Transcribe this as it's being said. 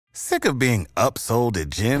Sick of being upsold at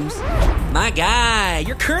gyms? My guy,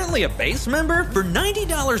 you're currently a base member? For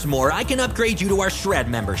 $90 more, I can upgrade you to our Shred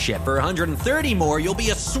membership. For $130 more, you'll be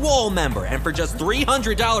a Swole member. And for just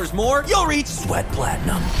 $300 more, you'll reach Sweat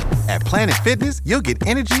Platinum. At Planet Fitness, you'll get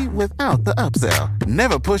energy without the upsell.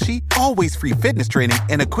 Never pushy, always free fitness training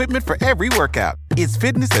and equipment for every workout. It's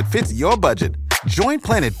fitness that fits your budget. Join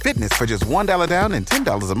Planet Fitness for just $1 down and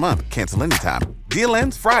 $10 a month. Cancel anytime. Deal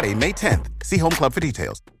ends Friday, May 10th. See Home Club for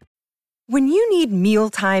details. When you need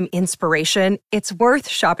mealtime inspiration, it's worth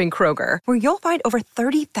shopping Kroger, where you'll find over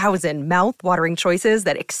 30,000 mouth-watering choices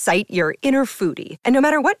that excite your inner foodie. And no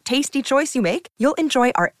matter what tasty choice you make, you'll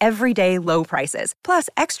enjoy our everyday low prices, plus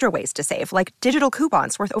extra ways to save, like digital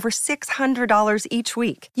coupons worth over $600 each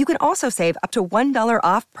week. You can also save up to $1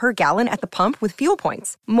 off per gallon at the pump with fuel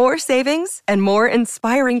points. More savings and more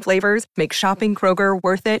inspiring flavors make shopping Kroger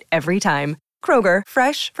worth it every time. Kroger,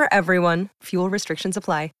 fresh for everyone. Fuel restrictions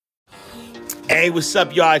apply. Hey, what's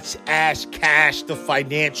up, y'all? It's Ash Cash, the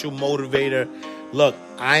financial motivator. Look,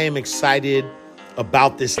 I am excited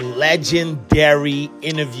about this legendary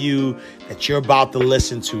interview that you're about to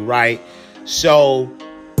listen to, right? So,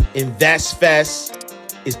 InvestFest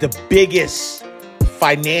is the biggest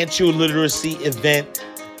financial literacy event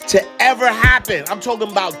to ever happen. I'm talking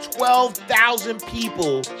about 12,000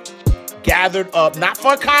 people gathered up, not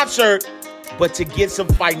for a concert, but to get some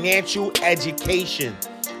financial education.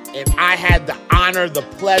 And I had the honor, the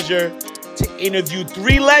pleasure to interview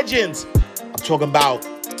three legends. I'm talking about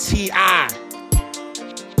T.I.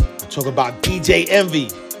 I'm talking about DJ Envy.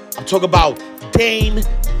 I'm talking about Dame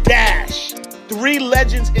Dash. Three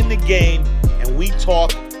legends in the game. And we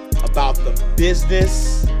talk about the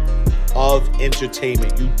business of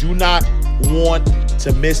entertainment. You do not want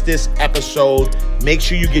to miss this episode. Make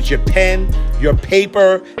sure you get your pen, your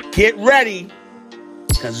paper. Get ready,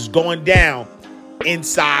 because it's going down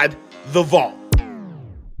inside the vault.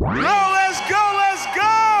 Let's go.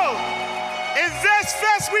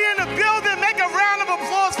 InvestFest, we in the building. Make a round of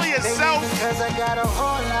applause for yourself.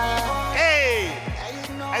 Hey,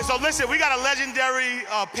 so listen, we got a legendary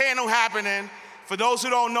panel happening. For those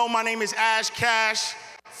who don't know, my name is Ash Cash,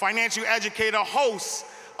 financial educator, host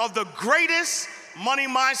of the greatest money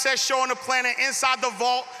mindset show on the planet, Inside the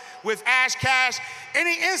Vault with Ash Cash.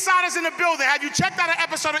 Any insiders in the building? Have you checked out an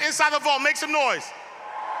episode of Inside the Vault? Make some noise.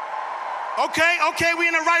 Okay, we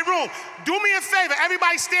in the right room. Do me a favor,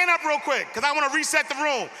 everybody stand up real quick, because I want to reset the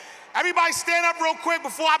room. Everybody stand up real quick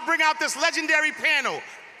before I bring out this legendary panel.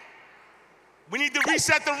 We need to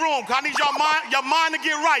reset the room, because I need your mind to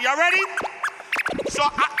get right. Y'all ready? So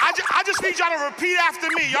I just need y'all to repeat after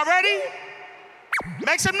me. Y'all ready?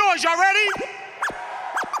 Make some noise. Y'all ready?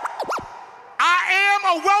 I am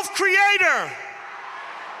a wealth creator.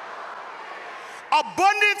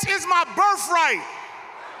 Abundance is my birthright.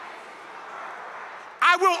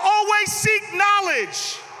 I will always seek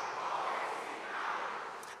knowledge.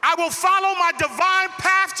 I will follow my divine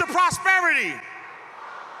path to prosperity.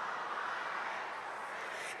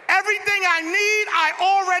 Everything I need, I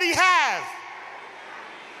already have.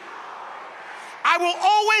 I will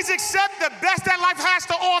always accept the best that life has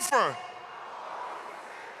to offer.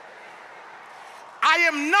 I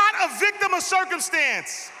am not a victim of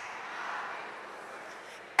circumstance.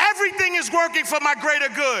 Everything is working for my greater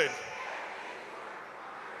good.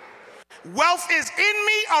 Wealth is in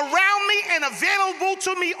me, around me, and available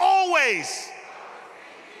to me always.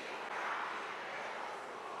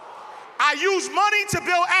 I use money to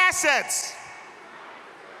build assets.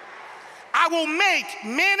 I will make,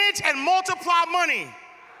 manage, and multiply money.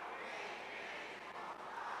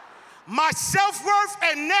 My self-worth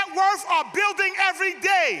and net worth are building every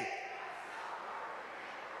day.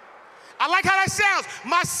 I like how that sounds.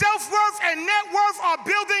 My self-worth and net worth are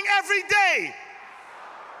building every day.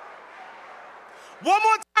 One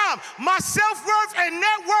more time. My self-worth and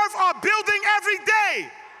net worth are building every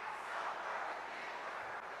day.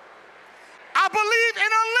 I believe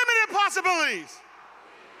in unlimited possibilities.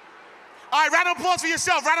 All right, round of applause for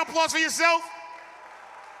yourself. Round of applause for yourself.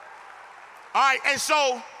 All right, and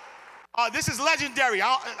so this is legendary.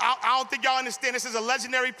 I don't think y'all understand. This is a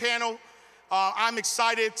legendary panel. I'm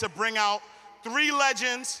excited to bring out three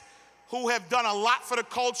legends who have done a lot for the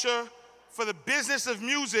culture, for the business of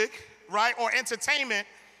music, right, or entertainment,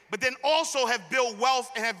 but then also have built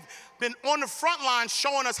wealth and have been on the front line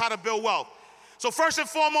showing us how to build wealth. So first and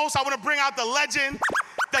foremost, I want to bring out the legend,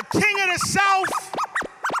 the king of the South.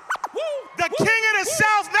 The king of the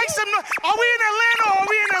South. Make some noise. Are we in Atlanta or are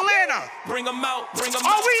we in Atlanta? Bring them out. Are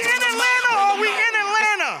we in Atlanta or are we in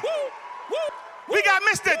Atlanta? We got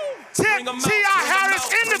Mr. Tip T.I.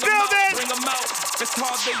 Harris in the building. Bring them out. It's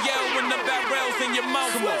hard to yell when the barrel's in your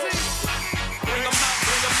mouth. Bring 'em out,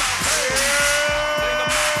 bring 'em out, hey. Bring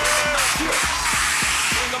 'em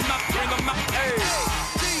out, bring 'em out, hey.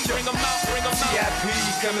 Bring 'em out, bring 'em out. VIP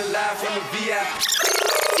coming live from the VIP.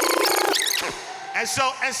 And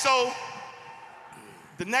so,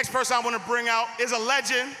 the next person I want to bring out is a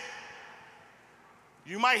legend.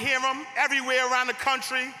 You might hear him everywhere around the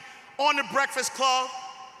country, on the Breakfast Club.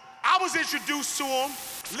 I was introduced to him,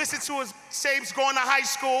 listened to his tapes going to high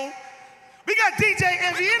school. We got DJ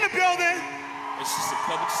Envy in the building. It's just a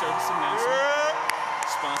public service announcement.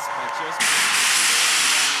 Sponsored by Just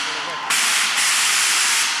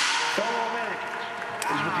Fellow Americans,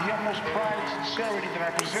 it is with the utmost pride and sincerity that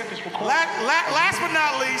I present this recording. Last but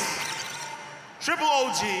not least, Triple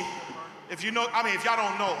OG. If you know, if y'all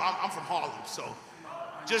don't know, I'm from Harlem, so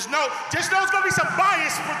just know it's gonna be some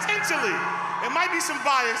bias potentially. It might be some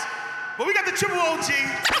bias, but we got the Triple OG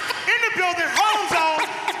in the building, Harlem's own,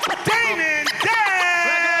 Damon Dash.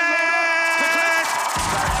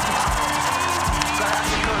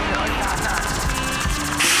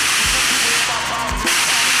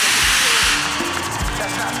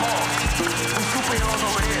 That's not Paul. We superheroes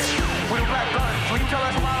over here. We the black guns. When you tell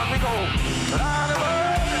us why, we go around the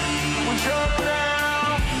world. We shut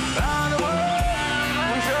down. Around the world.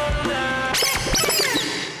 We shut down.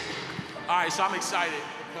 All right, so I'm excited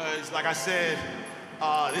because, like I said,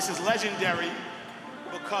 this is legendary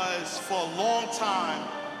because for a long time,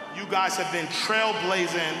 you guys have been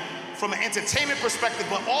trailblazing from an entertainment perspective,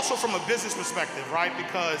 but also from a business perspective, right?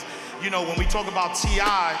 Because, when we talk about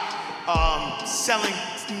T.I., selling,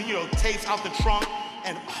 tapes out the trunk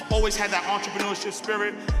and always had that entrepreneurship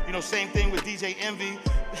spirit. Same thing with DJ Envy,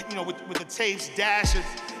 with the tapes. Dash has,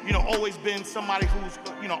 always been somebody who's,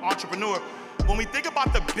 entrepreneur. When we think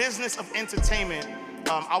about the business of entertainment,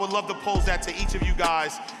 I would love to pose that to each of you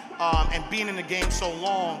guys, and being in the game so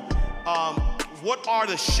long, what are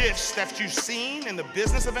the shifts that you've seen in the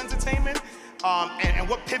business of entertainment, and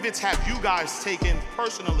what pivots have you guys taken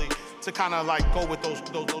personally to kind of like go with those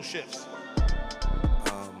shifts?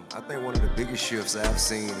 I think one of the biggest shifts I've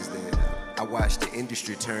seen is that I watched the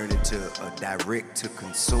industry turn into a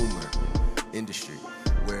direct-to-consumer industry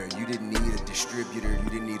where you didn't need a distributor, you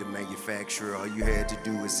didn't need a manufacturer. All you had to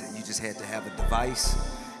do is you just had to have a device,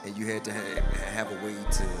 and you had to have a way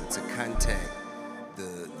to contact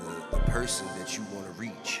the person that you want to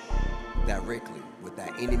reach directly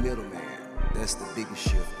without any middleman. That's the biggest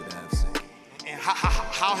shift that I've seen. And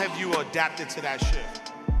how have you adapted to that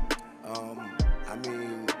shift?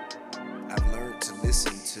 I've learned to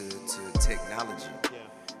listen to technology. Yeah.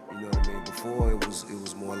 You know what I mean? Before it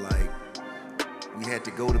was more like we had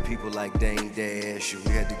to go to people like Dame Dash, or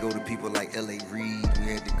we had to go to people like L.A. Reid.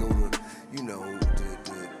 We had to go to,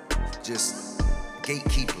 the just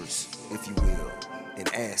gatekeepers, if you will, and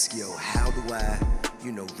ask, how do I,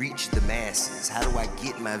 reach the masses? How do I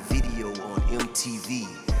get my video on MTV?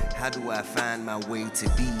 How do I find my way to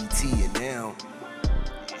BET? And now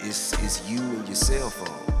it's you and your cell phone.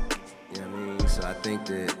 You know what I mean? So I think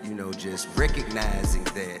that, just recognizing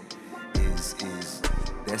that is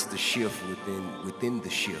that's the shift within the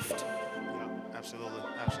shift. Yeah, absolutely.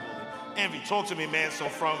 Envy, talk to me, man. So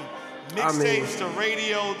from mixtapes to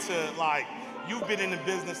radio to you've been in the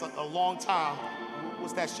business a long time.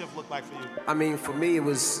 What's that shift look like for you? For me, it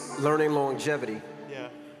was learning longevity. Yeah.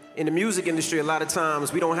 In the music industry, a lot of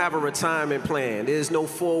times we don't have a retirement plan. There's no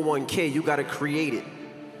 401k. You got to create it.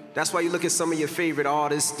 That's why you look at some of your favorite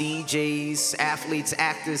artists, DJs, athletes,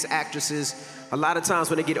 actors, actresses. A lot of times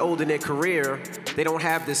when they get older in their career, they don't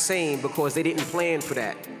have the same because they didn't plan for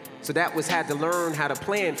that. So had to learn how to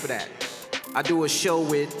plan for that. I do a show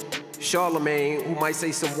with Charlamagne who might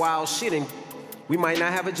say some wild shit and we might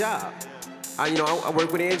not have a job. I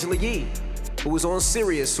work with Angela Yee, who was on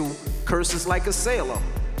Sirius, who curses like a sailor.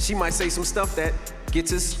 She might say some stuff that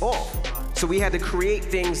gets us off. So we had to create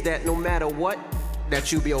things that no matter what,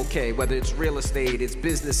 that you'll be okay, whether it's real estate, it's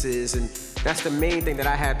businesses, and that's the main thing that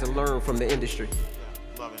I had to learn from the industry.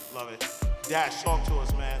 Yeah, love it. Dash, talk to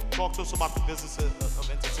us, man. Talk to us about the business of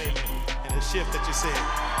entertainment and the shift that you're seeing.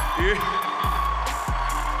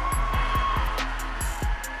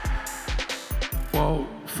 Well,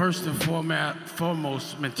 first and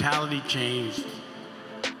foremost, mentality changed.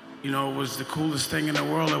 It was the coolest thing in the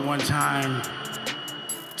world at one time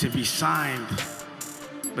to be signed.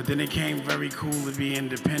 But then it became very cool to be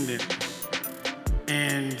independent.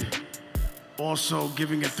 And also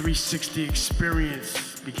giving a 360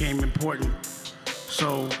 experience became important.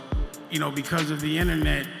 So, because of the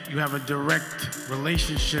internet, you have a direct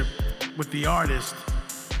relationship with the artist.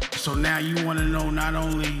 So now you want to know not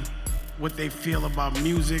only what they feel about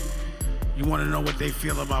music, you want to know what they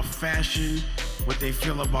feel about fashion, what they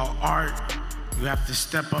feel about art. You have to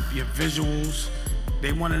step up your visuals.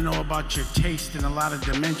 They want to know about your taste in a lot of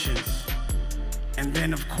dimensions. And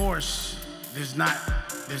then, of course, there's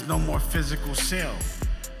no more physical sale.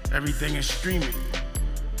 Everything is streaming.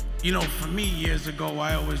 You know, for me, years ago,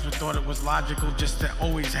 I always thought it was logical just to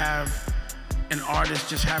always have an artist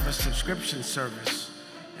just have a subscription service.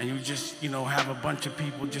 And you just, have a bunch of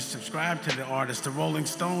people just subscribe to the artist. The Rolling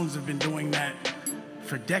Stones have been doing that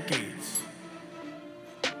for decades.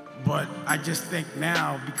 But I just think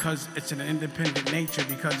now, because it's an independent nature,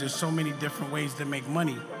 because there's so many different ways to make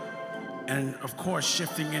money, and of course,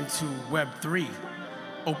 shifting into Web3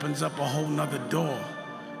 opens up a whole nother door.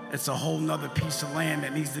 It's a whole nother piece of land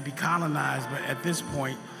that needs to be colonized, but at this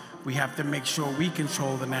point, we have to make sure we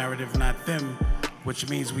control the narrative, not them, which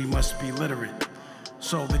means we must be literate.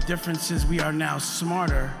 So the difference is we are now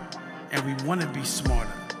smarter, and we want to be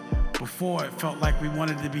smarter. Before, it felt like we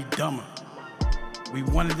wanted to be dumber. We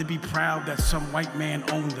wanted to be proud that some white man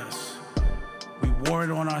owned us. We wore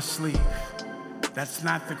it on our sleeve. That's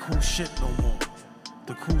not the cool shit no more.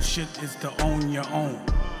 The cool shit is to own your own.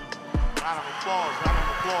 Round of applause, round of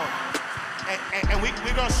applause. And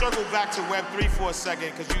we're gonna circle back to Web3 for a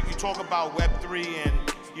second, because you talk about Web3 and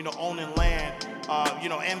owning land.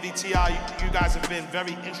 MVTI, you guys have been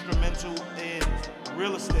very instrumental in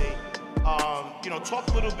real estate. Talk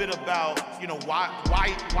a little bit about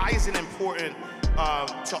why is it important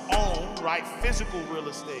to own, right, physical real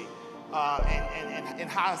estate, and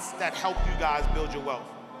how has that helped you guys build your wealth?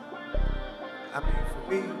 I mean,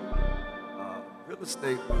 for me, real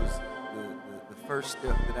estate was the first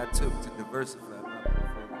step that I took to diversify my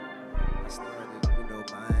portfolio. I started,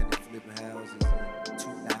 buying and flipping houses in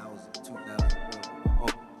 2001.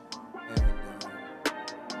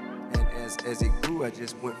 And as it grew, I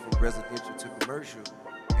just went from residential to commercial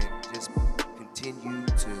and just continued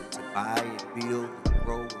to buy and build and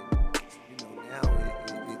grow. And, now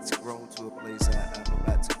it's grown to a place I'm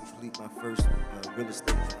about to complete my first real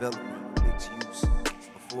estate development, mixed use,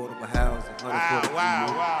 affordable housing, 140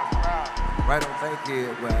 Wow. right on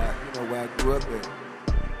Bankhead where I grew up at.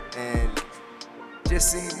 And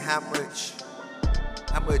just seeing how much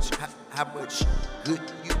good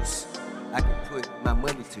use I can put my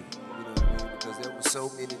money to, because there were so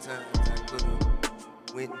many times I could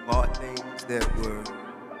have went and bought things that were,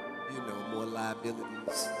 more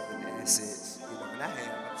liabilities than assets, and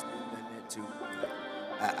I've still done that too.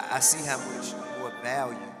 I see how much more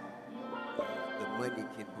value the money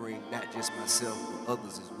can bring, not just myself, but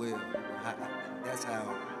others as well. That's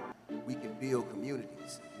how we can build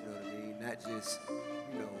communities, not just,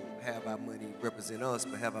 have our money represent us,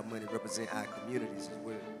 but have our money represent our communities as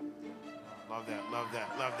well. Love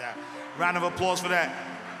that. Round of applause for that.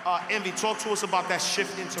 Envy, talk to us about that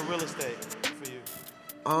shift into real estate for you.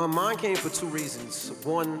 Mine came for two reasons.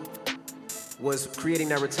 One was creating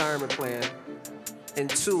that retirement plan, and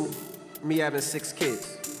two, me having 6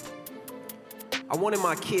 kids. I wanted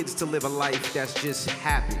my kids to live a life that's just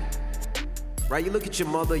happy, right? You look at your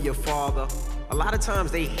mother, your father, a lot of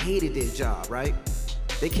times they hated their job, right?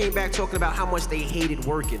 They came back talking about how much they hated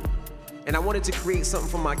working. And I wanted to create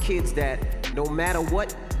something for my kids that no matter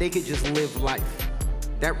what, they could just live life.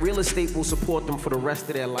 That real estate will support them for the rest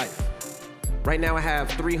of their life. Right now I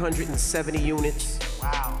have 370 units.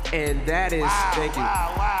 Wow. And that is, thank you.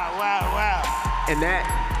 Wow. And that,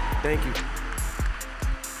 thank you.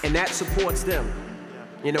 And that supports them.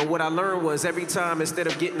 What I learned was every time, instead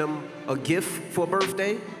of getting them a gift for a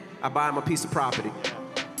birthday, I buy them a piece of property.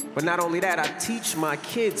 But not only that, I teach my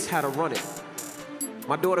kids how to run it.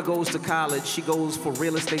 My daughter goes to college, she goes for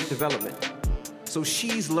real estate development. So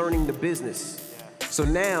she's learning the business. So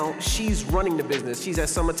now she's running the business. She's at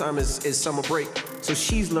summertime is summer break. So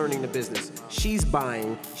she's learning the business. She's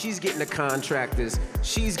buying, she's getting the contractors,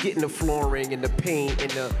 she's getting the flooring and the paint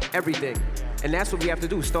and the everything. And that's what we have to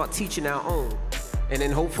do, start teaching our own. And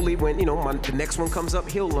then hopefully when, the next one comes up,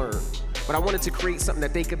 he'll learn. But I wanted to create something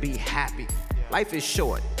that they could be happy. Life is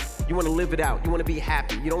short. You want to live it out. You want to be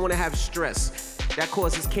happy. You don't want to have stress. That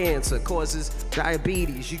causes cancer, causes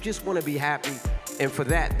diabetes. You just want to be happy. And for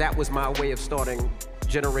that was my way of starting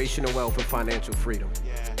generational wealth and financial freedom.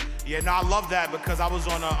 No, I love that, because I was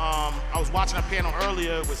on I was watching a panel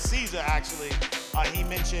earlier with Caesar, actually. He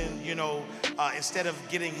mentioned, instead of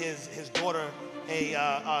getting his daughter a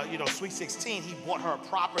Sweet 16, he bought her a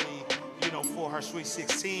property, for her Sweet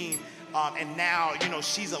 16. And now,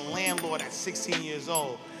 she's a landlord at 16 years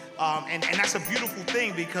old. And that's a beautiful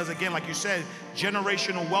thing because, again, like you said,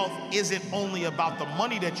 generational wealth isn't only about the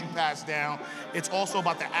money that you pass down, it's also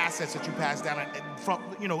about the assets that you pass down from,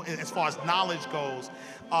 as far as knowledge goes.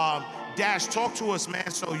 Dash, talk to us,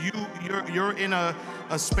 man. So you're in a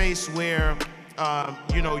space where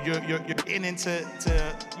you're getting into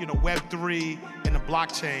Web3 and the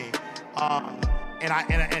blockchain.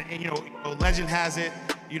 And legend has it,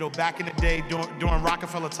 back in the day during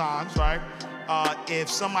Rockefeller times, right? If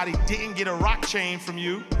somebody didn't get a rock chain from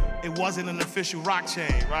you, it wasn't an official rock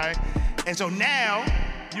chain, right? And so now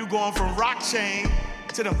you going from rock chain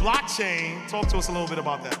to the blockchain. Talk to us a little bit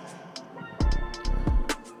about that.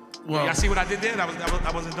 Well, y'all see what I did there?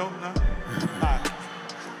 That wasn't dope, no? All right.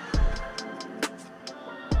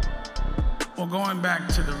 Well, going back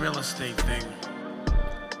to the real estate thing,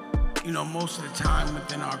 most of the time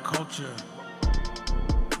within our culture,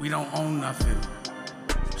 we don't own nothing,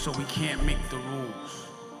 so we can't make the rules.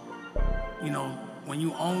 When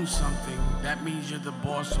you own something, that means you're the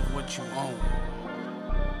boss of what you own.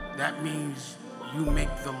 That means you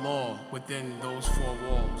make the law within those four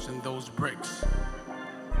walls and those bricks.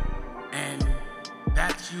 And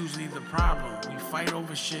that's usually the problem. We fight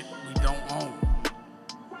over shit we don't own.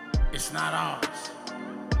 It's not ours.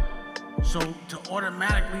 So to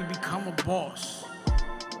automatically become a boss,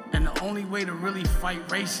 and the only way to really fight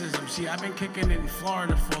racism, see, I've been kicking it in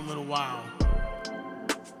Florida for a little while,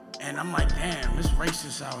 and I'm like, damn, it's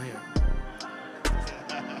racist out here.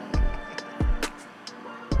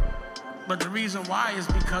 But the reason why is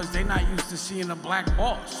because they're not used to seeing a black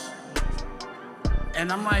boss.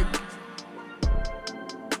 And I'm like,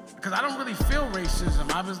 because I don't really feel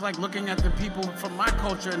racism. I was like looking at the people from my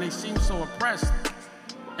culture and they seem so oppressed.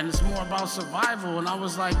 And it's more about survival. And I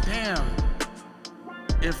was like, damn,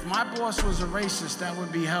 if my boss was a racist, that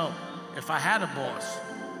would be hell, if I had a boss.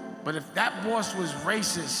 But if that boss was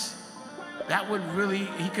racist, that would really,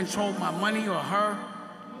 he controlled my money or her,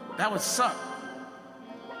 that would suck.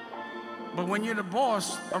 But when you're the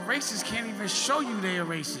boss, a racist can't even show you they're a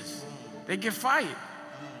racist. They get fired.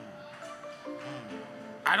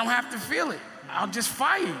 I don't have to feel it. I'll just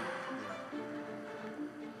fire you.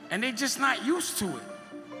 And they're just not used to it.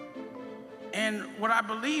 And what I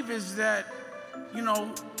believe is that,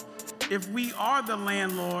 if we are the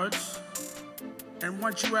landlords, and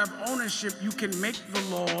once you have ownership, you can make the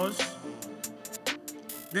laws,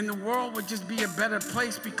 then the world would just be a better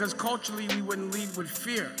place because culturally we wouldn't lead with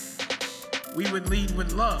fear. We would lead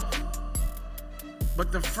with love.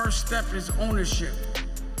 But the first step is ownership.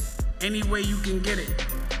 Any way you can get it.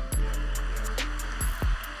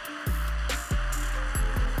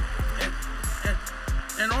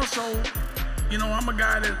 And also, I'm a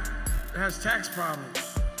guy that has tax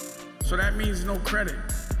problems. So that means no credit.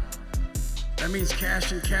 That means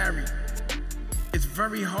cash and carry. It's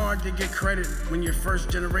very hard to get credit when you're first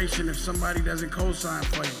generation if somebody doesn't co-sign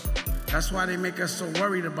for you. That's why they make us so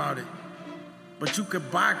worried about it. But you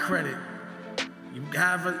could buy credit. You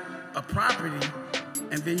have a property,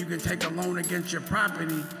 and then you can take a loan against your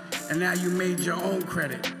property, and now you made your own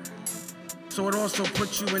credit. So it also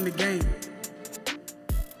puts you in the game.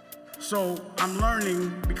 So I'm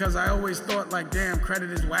learning, because I always thought like, damn,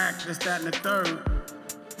 credit is whack, this, that, and the third,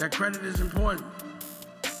 that credit is important.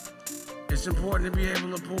 It's important to be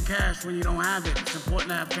able to pull cash when you don't have it. It's important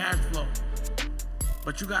to have cash flow.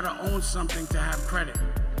 But you gotta own something to have credit.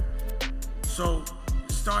 So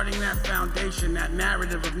starting that foundation, that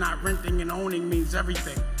narrative of not renting and owning means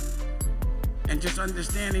everything. And just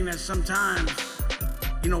understanding that sometimes,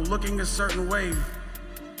 looking a certain way,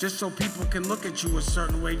 just so people can look at you a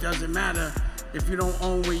certain way doesn't matter if you don't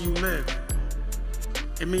own where you live.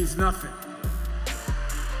 It means nothing.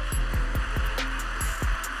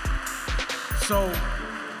 So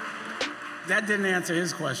that didn't answer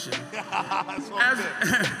his question. It's all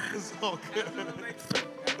good. It's all good.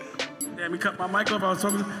 Damn, he cut my mic off. I was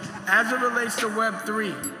talking. As it relates to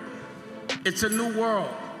Web3, it's a new world.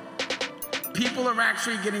 People are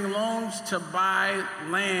actually getting loans to buy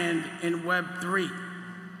land in Web3.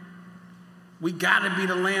 We gotta be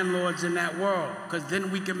the landlords in that world, because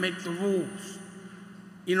then we can make the rules.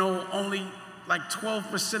 Only like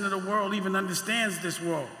 12% of the world even understands this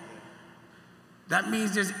world. That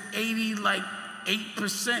means there's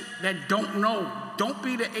 8% that don't know. Don't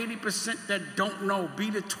be the 80% that don't know.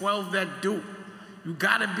 Be the 12 that do. You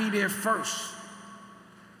gotta be there first.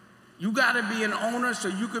 You gotta be an owner so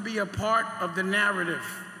you could be a part of the narrative.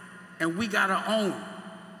 And we gotta own.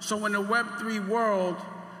 So in the Web3 world,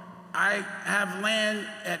 I have land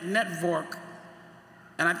at Network,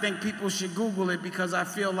 and I think people should Google it because I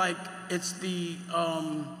feel like it's the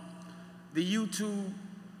YouTube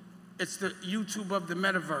It's the YouTube of the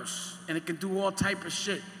metaverse, and it can do all type of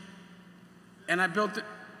shit. And I built it.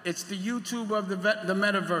 It's the YouTube of the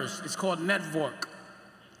metaverse. It's called Network.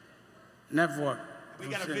 Network. We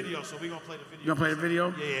got a video, so we're going to play the video. You going to play the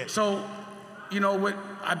video? Yeah. So, you know,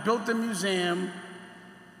 I built the museum,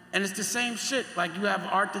 and it's the same shit. Like, you have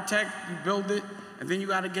architect, you build it, and then you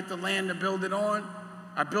got to get the land to build it on.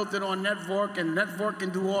 I built it on Network, and Network can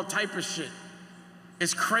do all type of shit.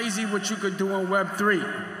 It's crazy what you could do on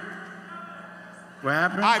Web3. What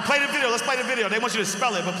happened? All right, play the video. Let's play the video. They want you to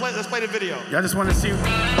spell it, but let's play the video. Y'all just want to see. Because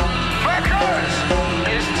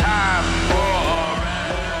it's time for a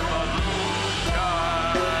revolution.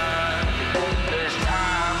 It's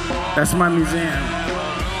time for That's my museum.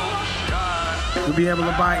 You'll be able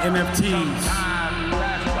to buy NFTs.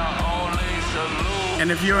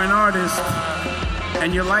 And if you're an artist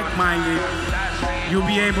and you're like-minded, you'll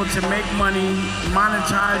be able to make money,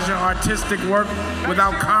 monetize your artistic work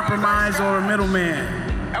without compromise or a middleman.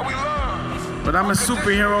 But I'm a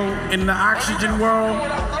superhero in the oxygen world,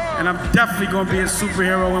 and I'm definitely gonna be a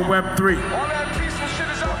superhero in Web3.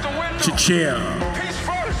 Cha-cheer. peace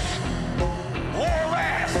first. War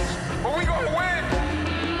last. But we gonna win.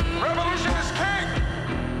 Revolution is king.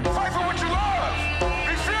 Fight for what you love.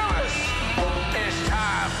 Be fearless. It's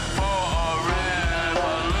time for a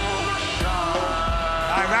revolution.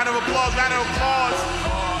 All right, round of applause, round of applause.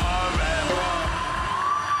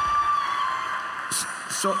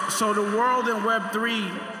 So the world in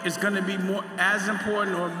Web3 is gonna be as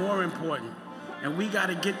important or more important, and we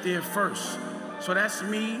gotta get there first. So that's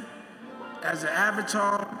me as an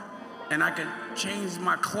avatar, and I can change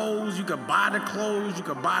my clothes. You could buy the clothes, you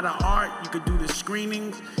could buy the art, you could do the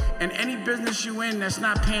screenings, and any business you in that's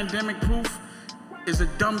not pandemic proof is a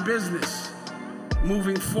dumb business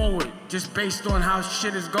moving forward, just based on how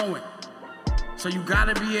shit is going. So you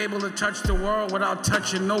gotta be able to touch the world without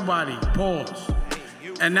touching nobody. Pause.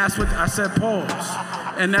 And that's what I said, pause.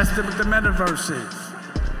 And that's what the metaverse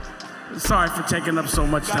is. Sorry for taking up so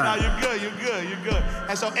much time. No, you're good.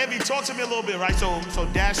 And so, Evie, talk to me a little bit, right? So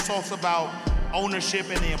Dash talks about ownership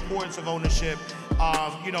and the importance of ownership.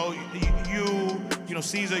 You know,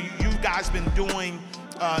 Caesar, you guys been doing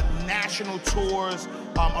national tours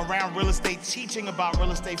around real estate, teaching about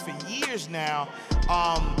real estate for years now.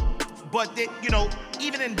 But you know,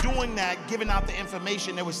 even in doing that, giving out the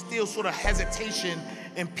information, there was still sort of hesitation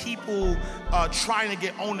in people trying to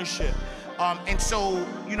get ownership. And so,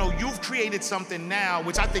 you know, you've created something now,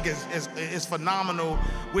 which I think is phenomenal,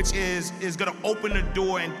 which is going to open the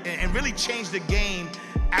door and really change the game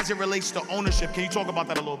as it relates to ownership. Can you talk about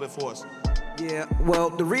that a little bit for us? Yeah, well,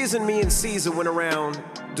 the reason me and Caesar went around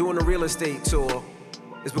doing a real estate tour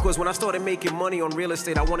is because when I started making money on real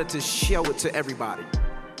estate, I wanted to show it to everybody,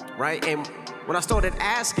 right? And when I started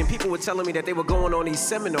asking, people were telling me that they were going on these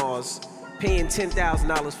seminars, paying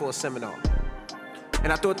 $10,000 for a seminar.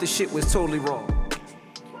 And I thought this shit was totally wrong.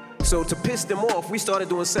 So to piss them off, we started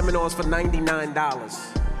doing seminars for $99.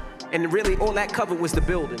 And really all that covered was the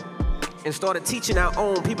building. And started teaching our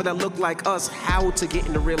own people that look like us how to get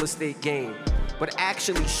in the real estate game, but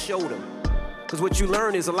actually show them. Because what you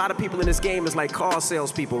learn is a lot of people in this game is like car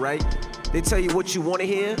salespeople, right? They tell you what you want to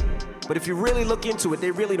hear, but if you really look into it, they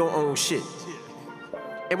really don't own shit.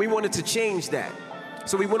 And we wanted to change that.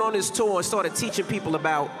 So we went on this tour and started teaching people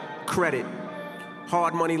about credit,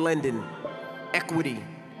 hard money lending, equity,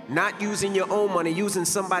 not using your own money, using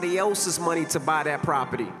somebody else's money to buy that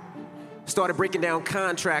property. Started breaking down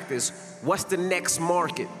contractors. What's the next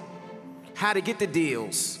market? How to get the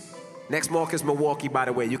deals. Next market is Milwaukee, by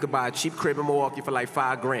the way. You could buy a cheap crib in Milwaukee for like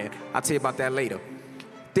 $5,000. I'll tell you about that later.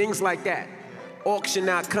 Things like that.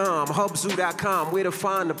 Auction.com, Hubzoo.com, where to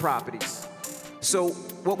find the properties. So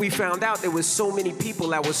what we found out, there was so many people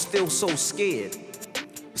that were still so scared.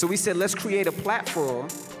 So we said, let's create a platform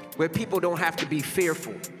where people don't have to be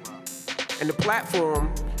fearful. And the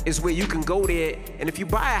platform is where you can go there, and if you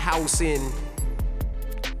buy a house in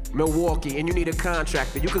Milwaukee and you need a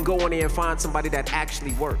contractor, you can go on there and find somebody that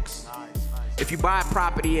actually works. If you buy a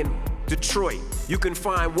property in Detroit, you can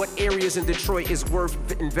find what areas in Detroit is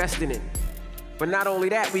worth investing in. But not only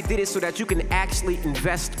that, we did it so that you can actually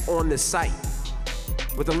invest on the site.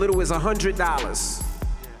 With as little as $100,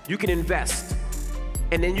 you can invest.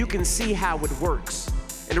 And then you can see how it works.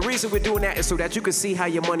 And the reason we're doing that is so that you can see how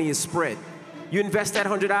your money is spread. You invest that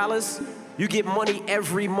 $100, you get money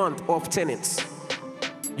every month off tenants.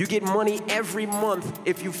 You get money every month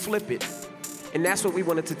if you flip it. And that's what we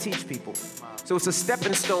wanted to teach people. So it's a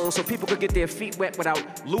stepping stone so people could get their feet wet without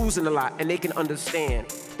losing a lot, and they can understand.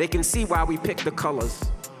 They can see why we pick the colors,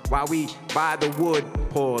 why we buy the wood,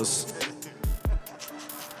 pause.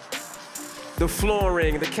 the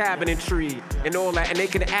flooring, the cabinetry, and all that, and they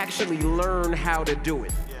can actually learn how to do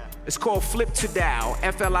it. It's called Flip to DAO,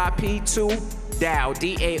 FLIP to DAO,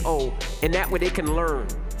 DAO, and that way they can learn.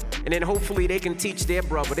 And then hopefully they can teach their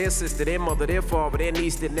brother, their sister, their mother, their father, their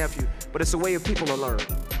niece, their nephew. But it's a way of people to learn.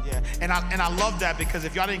 Yeah, and I love that, because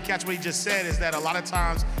if y'all didn't catch what he just said, is that a lot of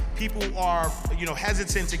times people are,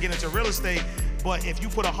 hesitant to get into real estate. But if you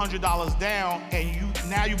put $100 down and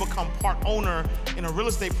now you become part owner in a real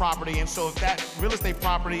estate property, and so if that real estate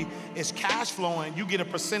property is cash flowing, you get a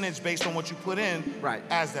percentage based on what you put in. Right.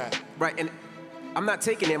 As that. Right, and I'm not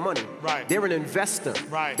taking their money. Right. They're an investor.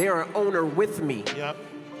 Right. They're an owner with me. Yep.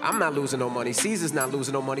 I'm not losing no money. Caesar's not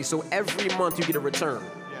losing no money. So every month you get a return.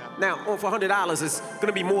 Yeah. Now, for $100, it's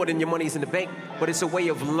gonna be more than your money's in the bank, but it's a way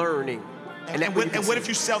of learning. And what if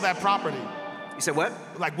you sell that property? You said what?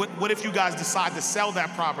 Like, what if you guys decide to sell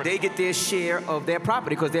that property? They get their share of their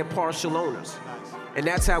property because they're partial owners. Nice. And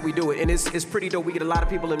that's how we do it. And it's pretty dope. We get a lot of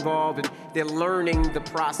people involved, and they're learning the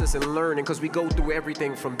process and learning, because we go through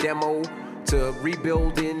everything from demo to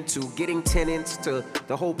rebuilding to getting tenants to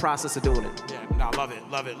the whole process of doing it. Yeah, no, love it,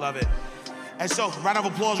 love it, love it. And so, round of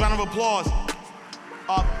applause.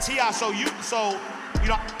 T.I.,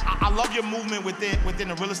 I love your movement within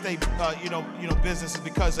the real estate, businesses,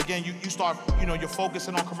 because again, you start, you're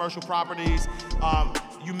focusing on commercial properties.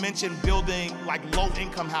 You mentioned building like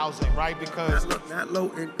low-income housing, right? Because not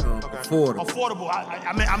low income, okay. Affordable.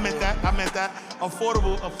 I meant that.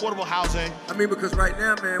 Affordable housing. I mean, because right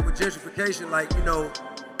now, man, with gentrification,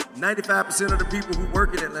 95% of the people who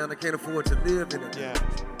work in Atlanta can't afford to live in Atlanta. Yeah.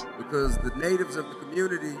 Because the natives of the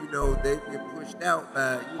community, they've been pushed out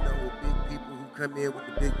by, big people who come in with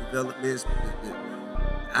the big developments,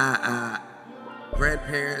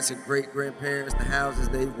 grandparents and great-grandparents, the houses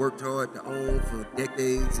they worked hard to own for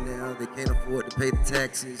decades now. They can't afford to pay the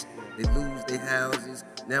taxes. They lose their houses.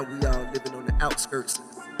 Now we all living on the outskirts.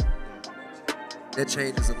 That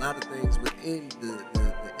changes a lot of things within the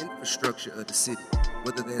infrastructure of the city,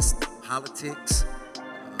 whether that's politics,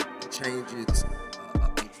 it changes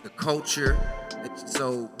the culture.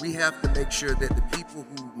 So we have to make sure that the people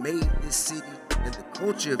who made this city and the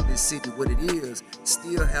culture of this city, what it is,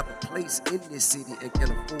 still have a place in this city and can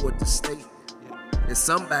afford to stay. And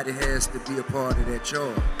somebody has to be a part of that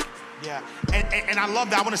charge. Yeah, and I love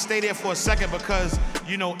that. I want to stay there for a second, because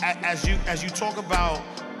as you talk about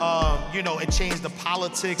it changed the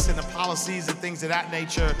politics and the policies and things of that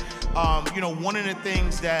nature. One of the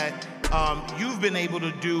things that you've been able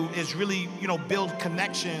to do is really, build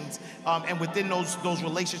connections, and within those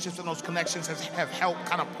relationships and those connections have helped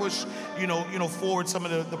kind of push, forward some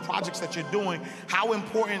of the projects that you're doing. How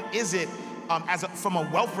important is it, from a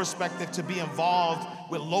wealth perspective, to be involved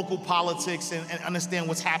with local politics and understand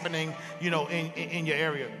what's happening, in your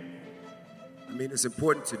area? I mean, it's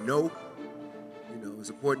important to know. It's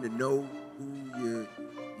important to know who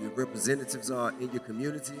your representatives are in your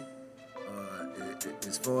community.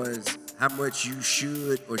 As far as how much you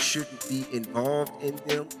should or shouldn't be involved in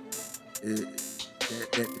them,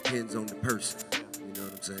 that depends on the person. You know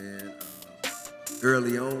what I'm saying?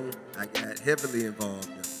 Early on, I got heavily involved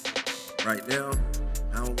in them. Right now,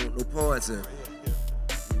 I don't want no parts of it.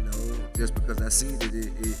 Just because I see that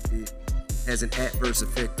it has an adverse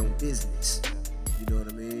effect on business. You know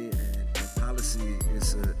what I mean? And policy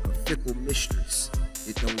is a fickle mistress.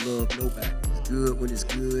 It don't love nobody. It's good when it's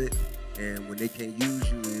good, and when they can't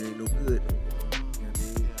use you, it ain't no good. You know what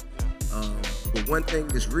I mean? But one thing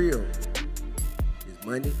that's real is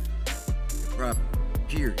money and property,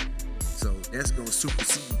 period. So that's gonna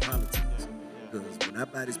supersede politics. Because when I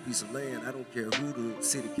buy this piece of land, I don't care who the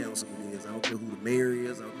city councilman is, I don't care who the mayor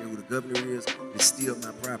is, I don't care who the governor is, it's still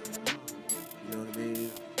my property. You know what I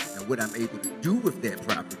mean? And what I'm able to do with that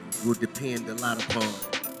property will depend a lot upon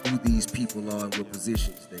who these people are and what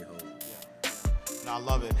positions they hold. No, I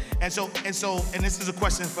love it. And this is a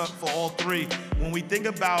question for all three. When we think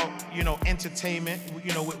about, entertainment,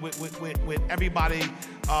 with everybody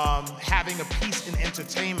having a piece in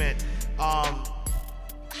entertainment,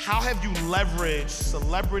 how have you leveraged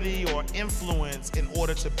celebrity or influence in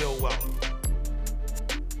order to build wealth?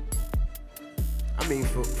 I mean,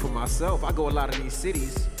 for myself, I go a lot of these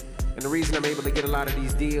cities, and the reason I'm able to get a lot of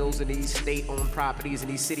these deals and these state-owned properties and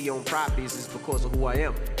these city-owned properties is because of who I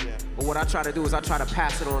am. Yeah. But what I try to do is I try to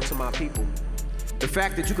pass it on to my people. The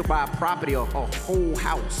fact that you could buy a property, a whole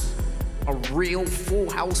house, a real full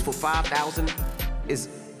house for $5,000 is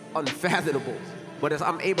unfathomable. But as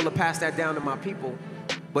I'm able to pass that down to my people,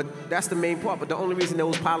 but that's the main part. But the only reason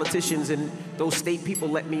those politicians and those state people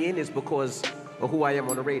let me in is because of who I am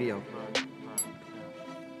on the radio.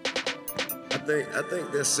 I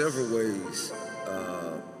think there's several ways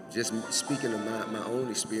just speaking of my own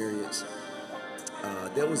experience,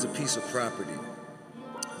 there was a piece of property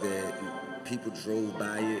that people drove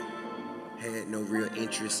by it, had no real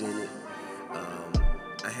interest in it.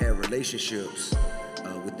 I had relationships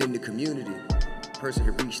within the community. A person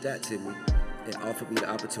had reached out to me and offered me the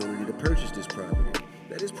opportunity to purchase this property.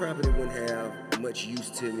 Now, this property wouldn't have much use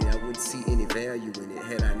to me. I wouldn't see any value in it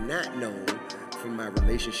had I not known from my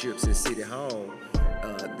relationships in City Hall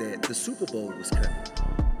that the Super Bowl was coming.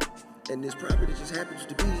 And this property just happens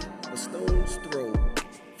to be a stone's throw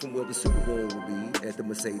from where the Super Bowl will be at the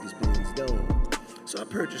Mercedes-Benz Dome. So I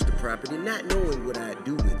purchased the property, not knowing what I'd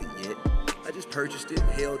do with it yet. I just purchased it,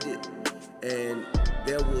 held it, and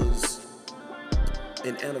there was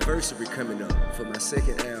an anniversary coming up for my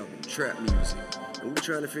second album, Trap Music. And we were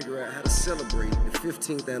trying to figure out how to celebrate the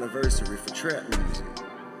 15th anniversary for trap music.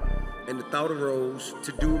 And the thought arose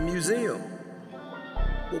to do a museum.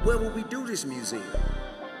 Well, where would we do this museum?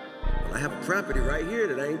 Well, I have a property right here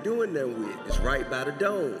that I ain't doing nothing with. It's right by the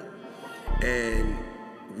Dome. And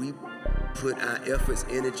we put our efforts,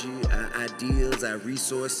 energy, our ideas, our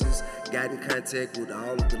resources, got in contact with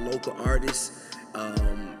all of the local artists,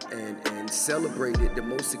 and celebrated the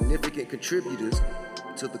most significant contributors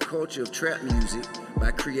to the culture of trap music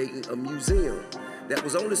by creating a museum that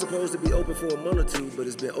was only supposed to be open for a month or two, but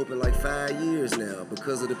it's been open like 5 years now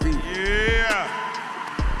because of the people. Yeah.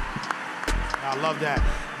 I love that.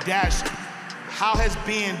 Dash, how has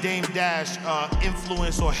being Dame Dash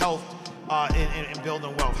influenced or helped in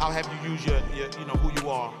building wealth? How have you used your who you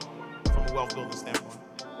are from a wealth building standpoint?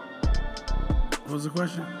 What was the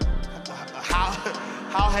question?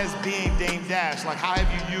 How has being Dame Dash, like how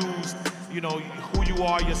have you used, who you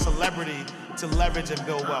are, your celebrity, to leverage and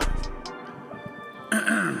build wealth?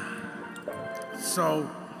 So,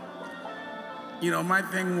 my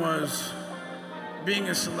thing was, being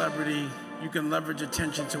a celebrity, you can leverage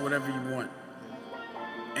attention to whatever you want.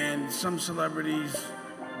 And some celebrities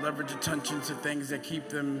leverage attention to things that keep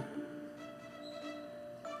them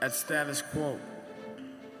at status quo,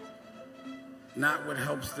 not what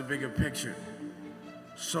helps the bigger picture.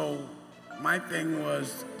 So my thing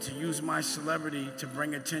was to use my celebrity to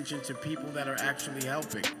bring attention to people that are actually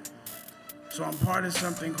helping. So I'm part of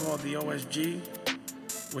something called the OSG,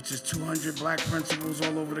 which is 200 black principals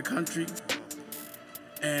all over the country.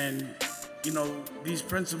 And, these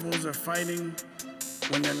principals are fighting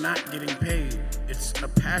when they're not getting paid. It's a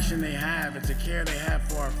passion they have, it's a care they have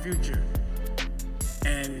for our future.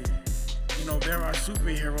 And, there are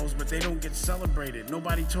superheroes, but they don't get celebrated.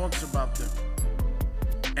 Nobody talks about them.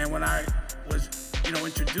 And when I was,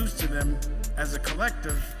 introduced to them as a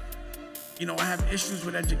collective, I have issues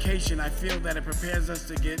with education. I feel that it prepares us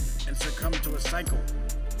to get and succumb to a cycle.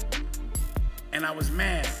 And I was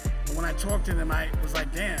mad. But when I talked to them, I was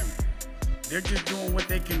like, damn, they're just doing what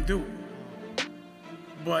they can do.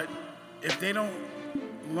 But if they don't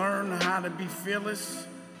learn how to be fearless,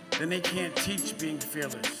 then they can't teach being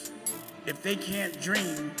fearless. If they can't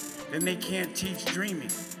dream, then they can't teach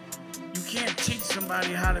dreaming. You can't teach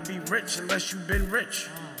somebody how to be rich unless you've been rich.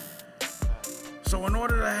 So in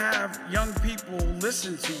order to have young people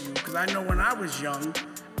listen to you, because I know when I was young,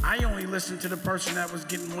 I only listened to the person that was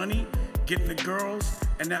getting money, getting the girls,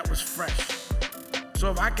 and that was fresh.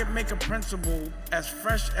 So if I could make a principal as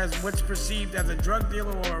fresh as what's perceived as a drug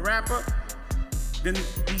dealer or a rapper, then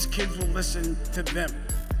these kids will listen to them.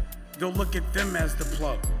 They'll look at them as the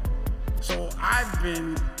plug. So I've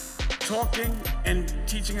been talking and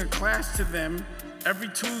teaching a class to them every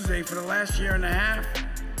Tuesday for the last year and a half,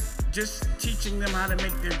 just teaching them how to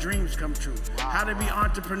make their dreams come true, how to be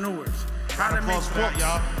entrepreneurs, how to make books,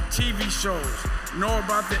 TV shows, know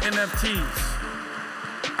about the NFTs.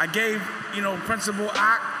 I gave, Principal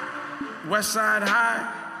Ock, Westside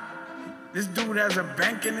High. This dude has a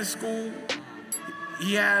bank in his school.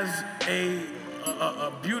 He has a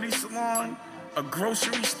beauty salon, a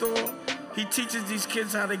grocery store. He teaches these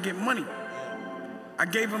kids how to get money. I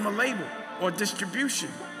gave him a label or distribution.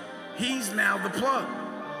 He's now the plug.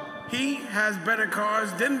 He has better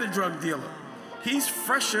cars than the drug dealer. He's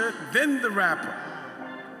fresher than the rapper.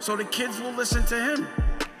 So the kids will listen to him.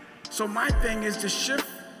 So my thing is to shift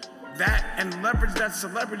that and leverage that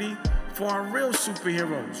celebrity for our real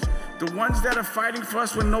superheroes. The ones that are fighting for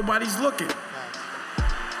us when nobody's looking.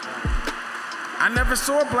 I never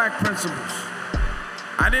saw black principals.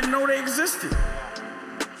 I didn't know they existed.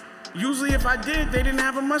 Usually if I did, they didn't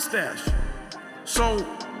have a mustache. So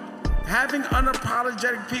having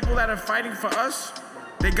unapologetic people that are fighting for us,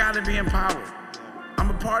 they gotta be empowered. I'm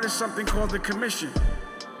a part of something called the Commission.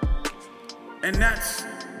 And that's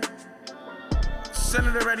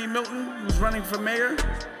Senator Eddie Milton, who's running for mayor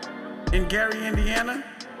in Gary, Indiana.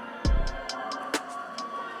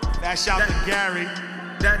 That's shout to Gary.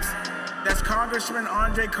 That's Congressman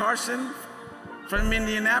Andre Carson from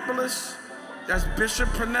Indianapolis. That's Bishop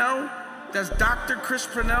Purnell. That's Dr. Chris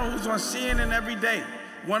Purnell, who's on CNN every day.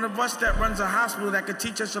 One of us that runs a hospital that can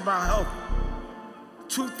teach us about health.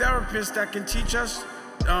 2 therapists that can teach us.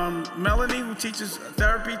 Melanie, who teaches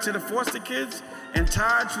therapy to the foster kids, and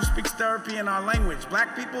Taj, who speaks therapy in our language.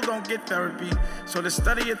 Black people don't get therapy, so the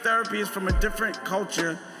study of therapy is from a different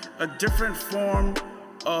culture, a different form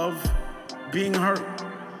of being hurt,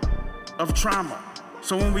 of trauma.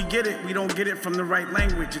 So when we get it, we don't get it from the right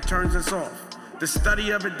language. It turns us off. The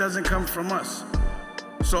study of it doesn't come from us.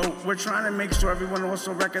 So we're trying to make sure everyone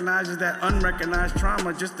also recognizes that unrecognized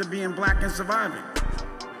trauma just to being black and surviving.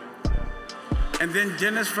 And then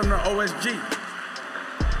Dennis from the OSG.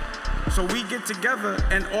 So we get together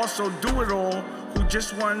and also Do It All, who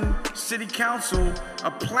just won City Council, a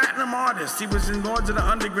platinum artist. He was in Lords of the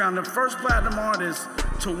Underground, the first platinum artist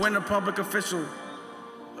to win a public official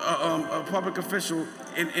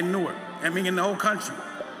in Newark. I mean, in the whole country.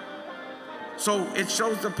 So it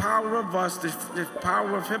shows the power of us, the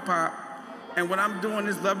power of hip hop. And what I'm doing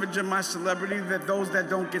is leveraging my celebrity that those that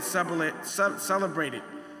don't get celebrated.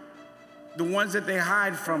 The ones that they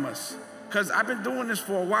hide from us. Because I've been doing this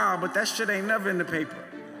for a while, but that shit ain't never in the paper.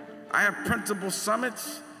 I have printable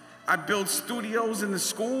summits. I build studios in the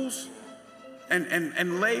schools.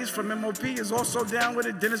 And Lays from MOP is also down with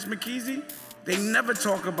it, Dennis McKeezy. They never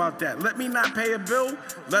talk about that. Let me not pay a bill.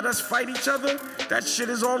 Let us fight each other. That shit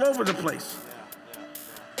is all over the place.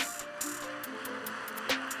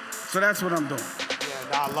 So that's what I'm doing. Yeah,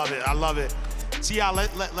 nah, I love it. I love it. T.I.,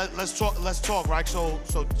 let's talk, right? So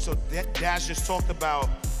Dash just talked about,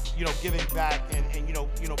 giving back and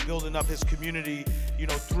building up his community,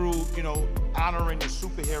 through, honoring the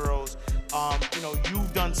superheroes.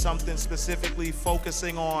 You've done something specifically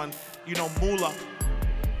focusing on, Moolah.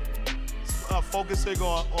 Focusing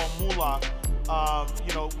on Moolah,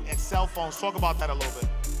 and cell phones. Talk about that a little bit.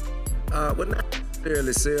 Well, not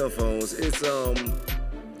necessarily cell phones.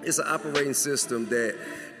 It's an operating system that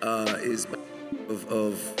is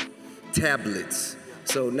of tablets.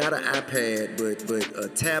 So not an iPad, but a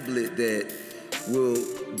tablet that will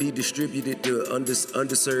be distributed to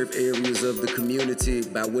underserved areas of the community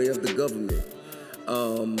by way of the government.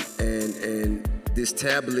 And this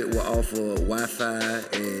tablet will offer Wi-Fi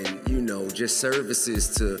and, just services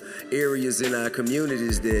to areas in our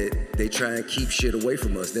communities that they try and keep shit away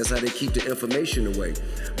from us. That's how they keep the information away.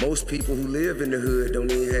 Most people who live in the hood don't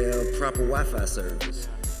even have proper Wi-Fi service.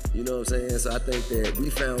 You know what I'm saying? So I think that we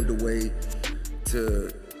found a way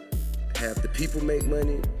to have the people make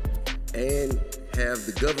money and have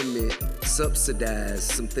the government subsidize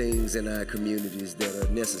some things in our communities that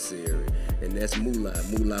are necessary. And that's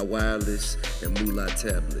Moolah Wireless and Moolah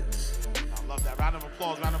Tablets. I love that. Round of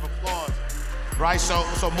applause. Right, so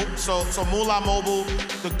Moolah Mobile,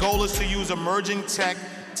 the goal is to use emerging tech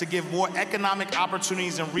to give more economic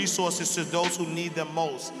opportunities and resources to those who need them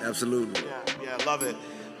most. Absolutely. Yeah, love it.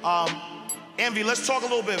 Envy, let's talk a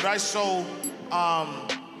little bit, right? So,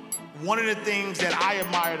 one of the things that I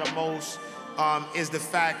admire the most is the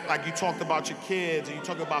fact, like you talked about your kids, and you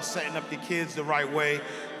talked about setting up your kids the right way.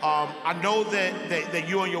 I know that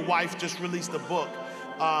you and your wife just released a book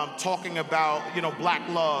talking about, Black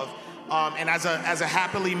love. And as a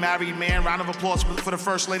happily married man, round of applause for the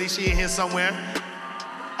First Lady, she in here somewhere.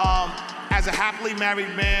 As a happily married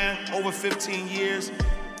man, over 15 years,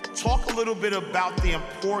 talk a little bit about the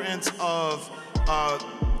importance of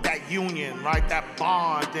that union, right? That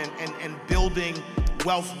bond and building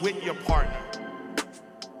wealth with your partner.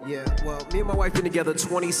 Yeah, well, me and my wife been together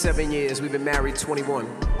 27 years. We've been married 21.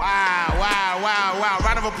 Wow.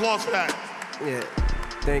 Round of applause for that. Yeah,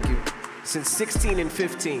 thank you. Since 16 and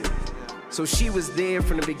 15. So she was there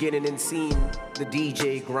from the beginning and seen the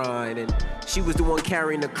DJ grind, and she was the one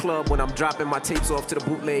carrying the club when I'm dropping my tapes off to the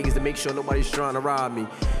bootleggers to make sure nobody's trying to rob me.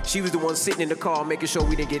 She was the one sitting in the car making sure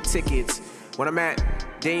we didn't get tickets. When I'm at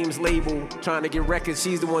Dame's label trying to get records,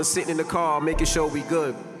 she's the one sitting in the car making sure we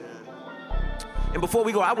good. And before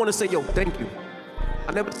we go, I want to say, thank you.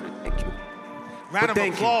 I never said thank you. Round of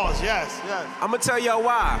applause, yes. I'm going to tell y'all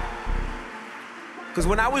why. Because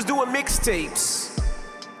when I was doing mixtapes,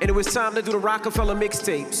 and it was time to do the Rockefeller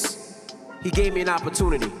mixtapes, he gave me an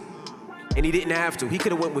opportunity. And he didn't have to. He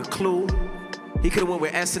could have went with Clue. He could have went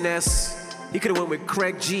with SNS. He could have went with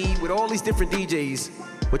Craig G, with all these different DJs.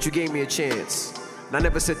 But you gave me a chance. And I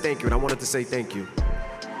never said thank you, and I wanted to say thank you.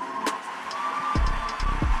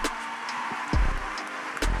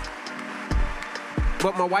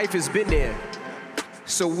 But my wife has been there,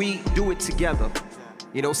 so we do it together.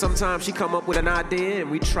 Sometimes she come up with an idea and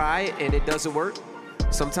we try it and it doesn't work.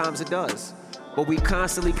 Sometimes it does. But we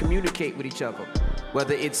constantly communicate with each other,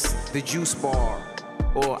 whether it's the juice bar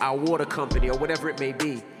or our water company or whatever it may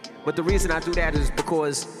be. But the reason I do that is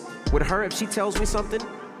because with her, if she tells me something,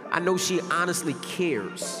 I know she honestly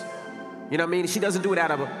cares. You know what I mean? She doesn't do it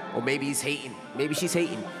out of oh, maybe he's hating. Maybe she's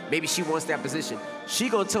hating. Maybe she wants that position. She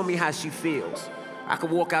gonna tell me how she feels. I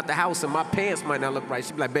could walk out the house and my pants might not look right.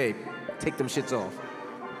 She'd be like, babe, take them shits off.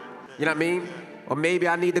 You know what I mean? Or maybe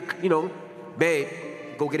I need to, babe,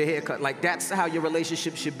 go get a haircut. Like, that's how your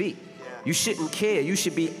relationship should be. You shouldn't care. You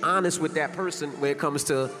should be honest with that person when it comes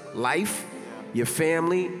to life, your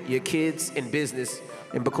family, your kids, and business.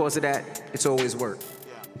 And because of that, it's always worked.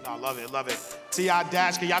 Yeah, no, I love it, love it. T.I.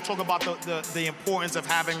 Dash, can y'all talk about the importance of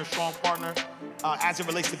having a strong partner as it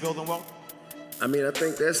relates to building wealth? I mean, I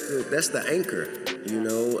think that's the anchor.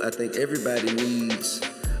 I think everybody needs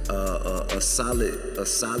a solid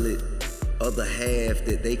other half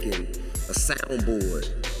that they can, a soundboard,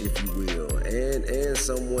 if you will, and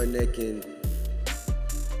someone that can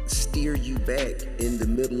steer you back in the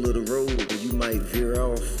middle of the road where you might veer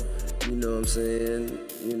off, you know what I'm saying,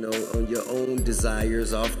 on your own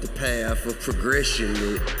desires off the path of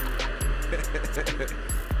progression.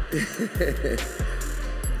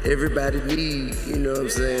 Everybody need,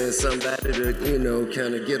 somebody to,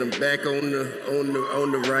 kind of get them back on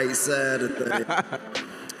the right side of things.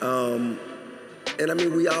 And I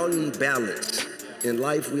mean, we all need balance. In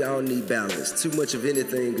life, we all need balance. Too much of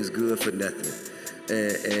anything is good for nothing.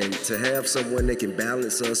 And to have someone that can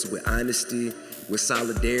balance us with honesty, with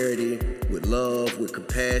solidarity, with love, with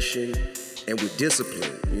compassion, and with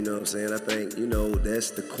discipline, you know what I'm saying? I think,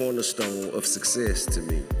 that's the cornerstone of success to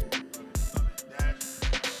me.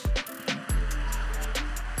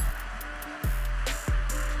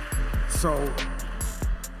 So,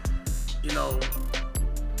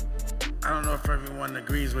 I don't know if everyone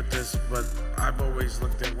agrees with this, but I've always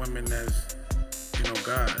looked at women as,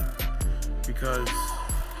 God. Because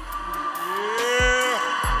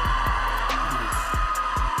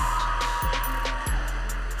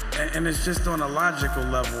and it's just on a logical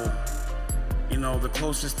level, the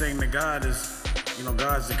closest thing to God is,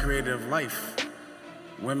 God's the creator of life.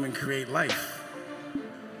 Women create life.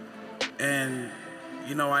 And,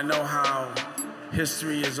 I know how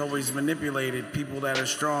history is always manipulated. People that are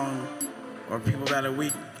strong or people that are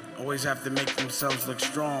weak always have to make themselves look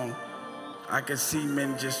strong. I could see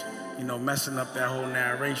men just, messing up that whole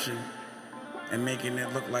narration and making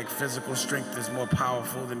it look like physical strength is more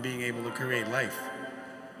powerful than being able to create life.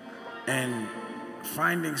 And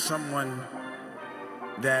finding someone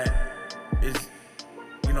that is,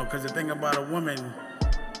 because the thing about a woman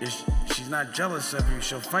is she's not jealous of you,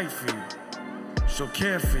 she'll fight for you. She'll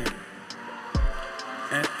care for you.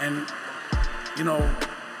 And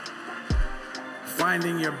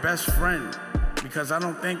finding your best friend, because I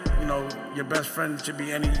don't think, your best friend should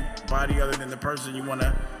be anybody other than the person you want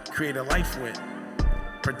to create a life with.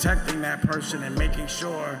 Protecting that person and making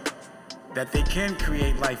sure that they can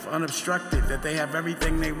create life unobstructed, that they have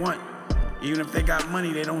everything they want. Even if they got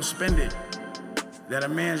money, they don't spend it. That a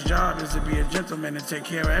man's job is to be a gentleman and take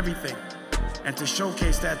care of everything, and to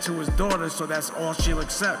showcase that to his daughter so that's all she'll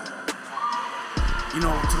accept.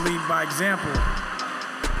 To lead by example.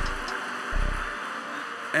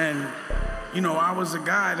 And, I was a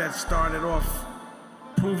guy that started off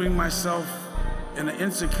proving myself in an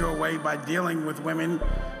insecure way by dealing with women,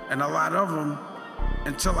 and a lot of them,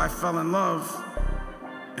 until I fell in love,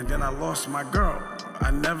 and then I lost my girl.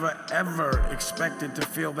 I never, ever expected to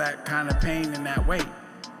feel that kind of pain in that way.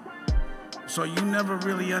 So you never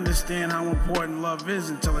really understand how important love is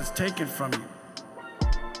until it's taken from you.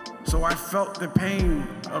 So I felt the pain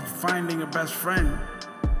of finding a best friend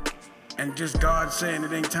and just God saying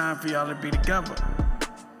it ain't time for y'all to be together.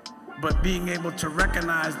 But being able to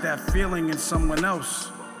recognize that feeling in someone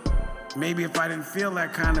else. Maybe if I didn't feel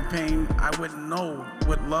that kind of pain, I wouldn't know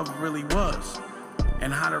what love really was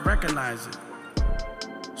and how to recognize it.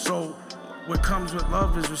 So what comes with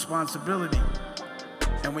love is responsibility.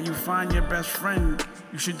 And when you find your best friend,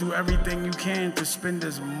 you should do everything you can to spend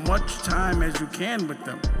as much time as you can with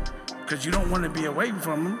them, because you don't want to be away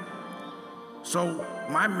from them. So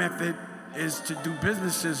my method is to do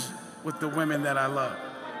businesses with the women that I love,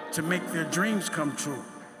 to make their dreams come true.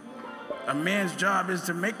 A man's job is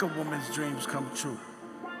to make a woman's dreams come true.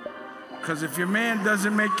 Because if your man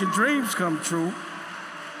doesn't make your dreams come true,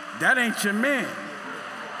 that ain't your man.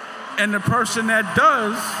 And the person that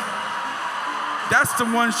does, that's the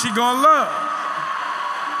one she gonna love.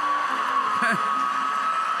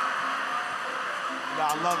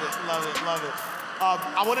 I love it.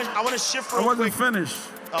 I want to shift real quick. I wasn't finished.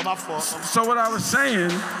 Oh, my fault. So what I was saying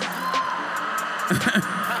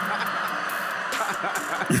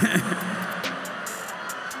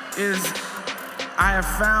is I have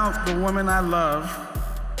found the woman I love,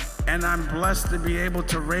 and I'm blessed to be able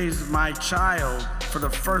to raise my child for the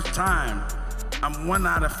first time. I'm 1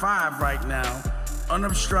 out of 5 right now,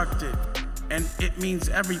 unobstructed, and it means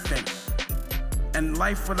everything. And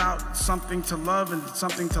life without something to love and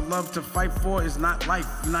something to love to fight for is not life.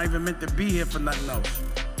 You're not even meant to be here for nothing else.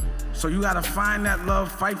 So you gotta find that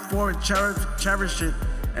love, fight for it, cherish it,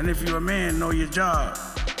 and if you're a man, know your job,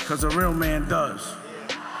 because a real man does.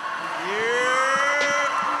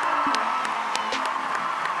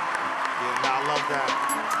 I love that.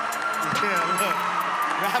 Yeah, look.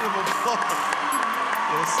 Round of applause.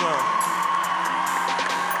 Yes, sir.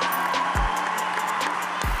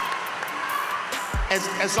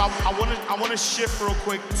 As I want to shift real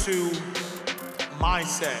quick to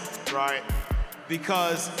mindset, right?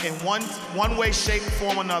 Because in one way, shape,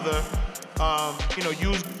 form, or another,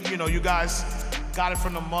 you guys got it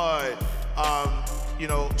from the mud.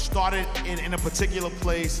 Started in a particular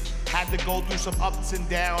place, had to go through some ups and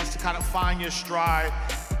downs to kind of find your stride.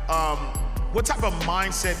 What type of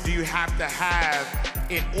mindset do you have to have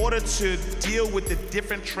in order to deal with the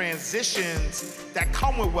different transitions that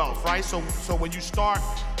come with wealth, right? So when you start,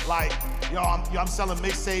 like, I'm selling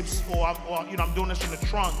mixtapes, or I'm doing this from the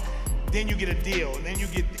trunk, then you get a deal, and then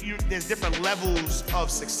there's different levels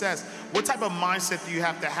of success. What type of mindset do you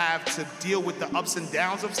have to deal with the ups and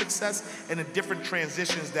downs of success and the different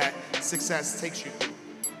transitions that success takes you through?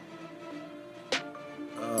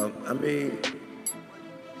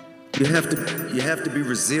 You have to be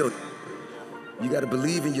resilient. You got to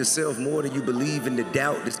believe in yourself more than you believe in the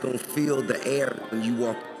doubt that's gonna fill the air when you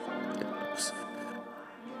walk.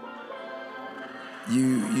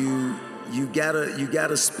 You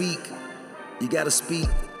gotta speak. You gotta speak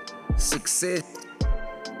success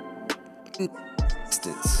in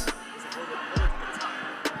existence.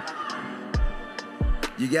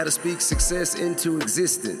 You gotta speak success into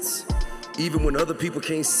existence. Even when other people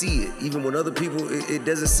can't see it, even when other people, it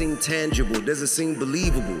doesn't seem tangible, it doesn't seem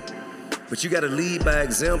believable. But you gotta lead by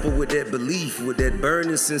example with that belief, with that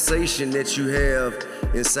burning sensation that you have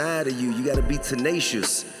inside of you. You gotta be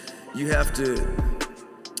tenacious. You gotta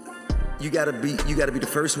be the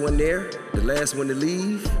first one there, the last one to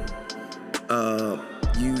leave.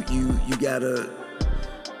 You gotta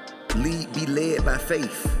be led by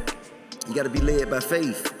faith. You gotta be led by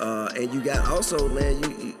faith. And you got also, man,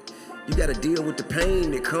 you gotta deal with the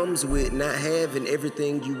pain that comes with not having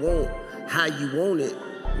everything you want, how you want it,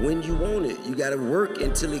 when you want it. You gotta work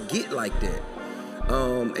until it get like that.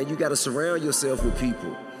 And you gotta surround yourself with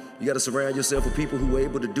people. You gotta surround yourself with people who are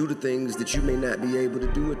able to do the things that you may not be able to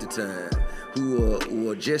do at the time, who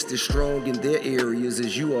are just as strong in their areas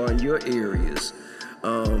as you are in your areas.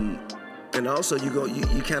 And also you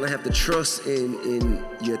kind of have to trust in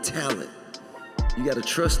your talent. You gotta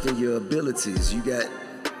trust in your abilities. You gotta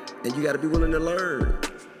be willing to learn.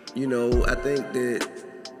 I think that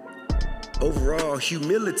overall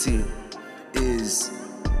humility is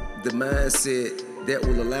the mindset that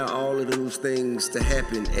will allow all of those things to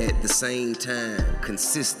happen at the same time,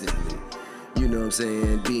 consistently. You know what I'm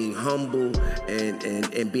saying? Being humble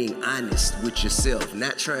and being honest with yourself.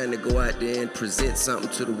 Not trying to go out there and present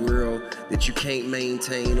something to the world that you can't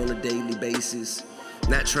maintain on a daily basis.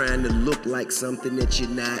 Not trying to look like something that you're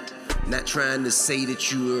not. Not trying to say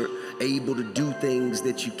that you're able to do things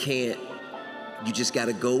that you can't. You just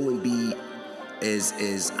gotta go and be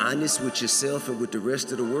as honest with yourself and with the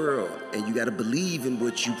rest of the world. And you gotta believe in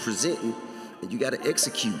what you presenting, and you gotta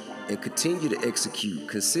execute and continue to execute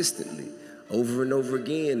consistently over and over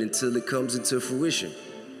again until it comes into fruition.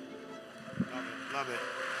 Love it.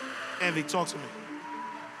 Envy, talk to me.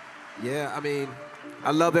 Yeah,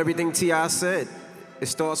 I love everything T.I. said. It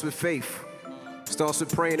starts with faith. It starts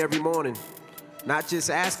with praying every morning. Not just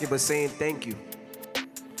asking, but saying thank you.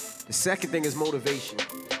 The second thing is motivation.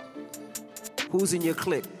 Who's in your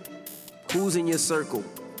clique? Who's in your circle?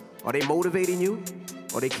 Are they motivating you,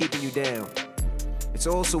 or are they keeping you down? It's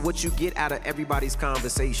also what you get out of everybody's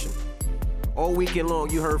conversation. All weekend long,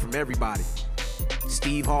 you heard from everybody.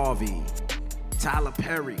 Steve Harvey, Tyler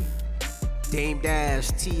Perry, Dame Dash,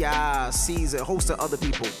 T.I., Caesar, a host of other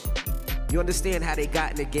people. You understand how they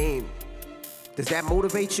got in the game. Does that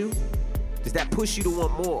motivate you? Does that push you to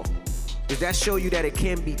want more? Does that show you that it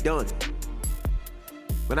can be done?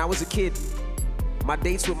 When I was a kid, my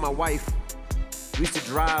dates with my wife, we used to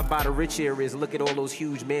drive by the rich areas and look at all those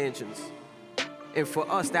huge mansions. And for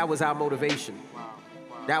us, that was our motivation.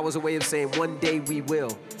 That was a way of saying, one day we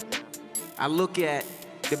will. I look at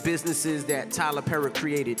the businesses that Tyler Perry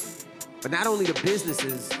created, but not only the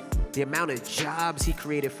businesses, the amount of jobs he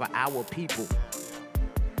created for our people.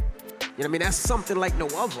 You know what I mean? That's something like no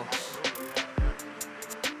other.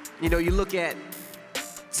 You know, you look at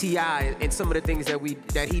T.I. and some of the things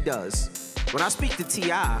that he does. When I speak to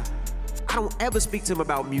T.I., I don't ever speak to him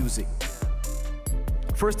about music.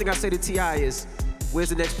 First thing I say to T.I. is, where's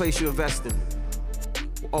the next place you invest in?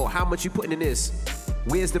 Oh, how much you putting in this?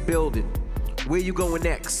 Where's the building? Where you going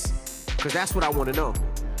next? Because that's what I want to know.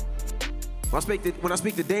 When I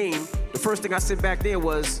speak to Dame, the first thing I said back there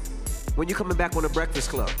was, when you coming back on the Breakfast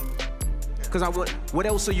Club? Because I want, what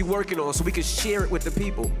else are you working on so we can share it with the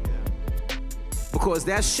people? Because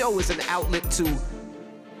that show is an outlet to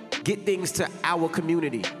get things to our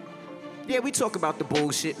community. Yeah, we talk about the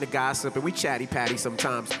bullshit and the gossip and we chatty patty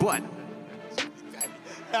sometimes, but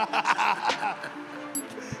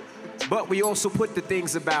we also put the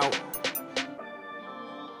things about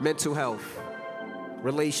mental health,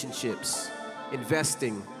 relationships,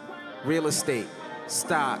 investing, real estate,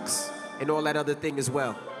 stocks, and all that other thing as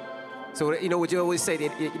well. So, you know what you always say,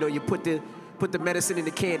 that, you know, you put the medicine in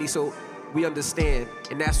the candy so we understand,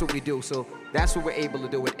 and that's what we do. So that's what we're able to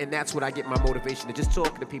do, and that's what I get my motivation to just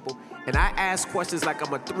talking to people. And I ask questions like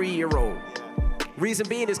I'm a 3-year-old. Reason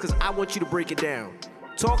being is because I want you to break it down.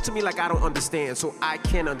 Talk to me like I don't understand so I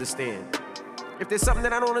can understand. If there's something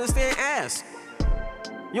that I don't understand, ask.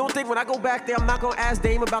 You don't think when I go back there, I'm not gonna ask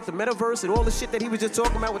Dame about the metaverse and all the shit that he was just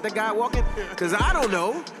talking about with that guy walking? Because I don't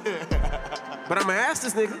know. But I'm gonna ask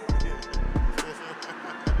this nigga.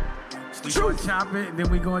 We gonna chop it, and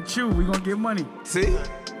then we gonna chew. We gonna get money. See?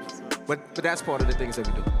 But that's part of the things that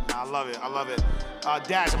we do. I love it. I love it.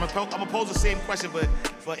 Dash, I'm gonna pose the same question,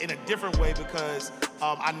 but in a different way because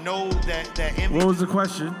I know that Envy. What was the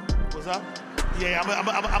question? What's up? Yeah,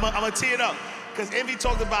 I'm gonna tee it up because Envy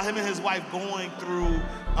talked about him and his wife going through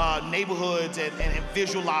neighborhoods and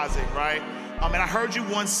visualizing, right? And I heard you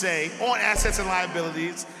once say on assets and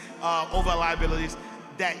liabilities, over liabilities,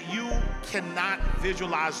 that you cannot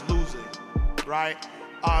visualize losing, right?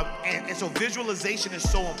 And so visualization is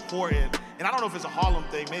so important. And I don't know if it's a Harlem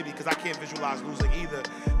thing, maybe, because I can't visualize losing either.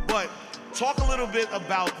 But talk a little bit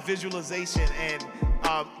about visualization and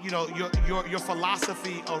you know, your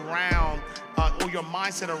philosophy around or your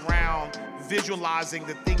mindset around visualizing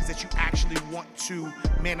the things that you actually want to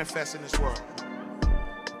manifest in this world.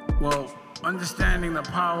 Well, understanding the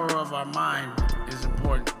power of our mind is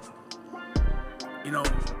important. You know,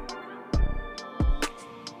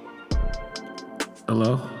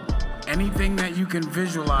 hello? Anything that you can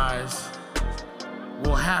visualize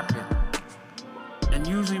will happen. And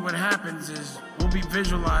usually what happens is we'll be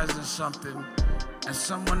visualizing something and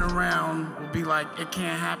someone around will be like, it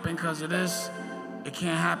can't happen because of this, it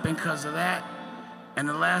can't happen because of that. And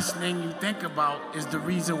the last thing you think about is the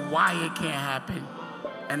reason why it can't happen.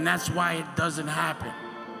 And that's why it doesn't happen.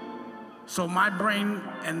 So my brain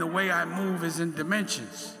and the way I move is in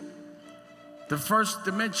dimensions. The first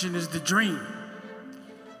dimension is the dream.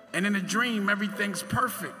 And in a dream, everything's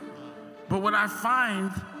perfect. But what I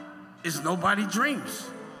find is nobody dreams.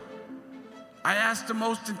 I ask the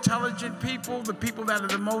most intelligent people, the people that are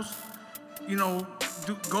the most, you know,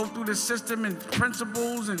 go through the system and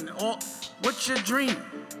principles and all, what's your dream?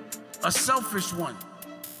 A selfish one.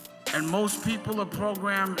 And most people are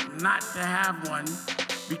programmed not to have one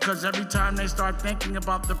because every time they start thinking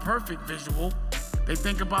about the perfect visual, they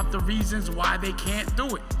think about the reasons why they can't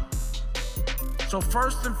do it. So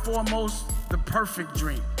first and foremost, the perfect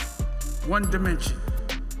dream, one dimension.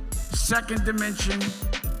 Second dimension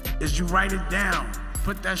is you write it down,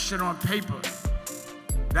 put that shit on paper.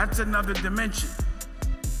 That's another dimension.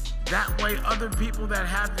 That way other people that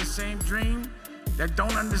have the same dream, that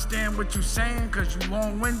don't understand what you're saying because you're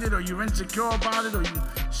long-winded or you're insecure about it or you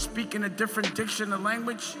speak in a different diction of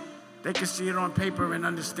language, they can see it on paper and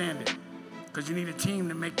understand it because you need a team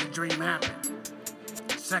to make the dream happen.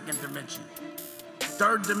 Second dimension.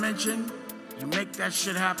 Third dimension, you make that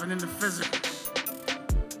shit happen in the physical.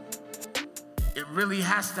 It really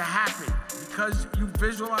has to happen because you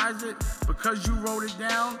visualize it, because you wrote it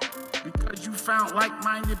down, because you found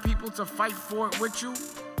like-minded people to fight for it with you.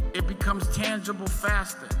 It becomes tangible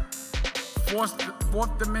faster.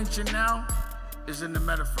 Fourth dimension now is in the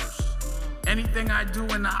metaverse. Anything I do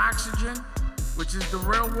in the oxygen, which is the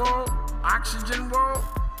real world, oxygen world,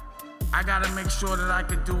 I gotta make sure that I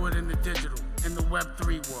can do it in the digital, in the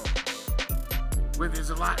Web3 world, where there's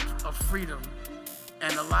a lot of freedom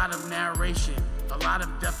and a lot of narration, a lot of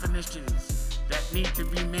definitions that need to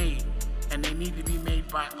be made, and they need to be made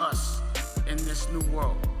by us in this new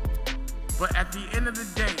world. But at the end of the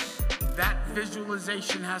day, that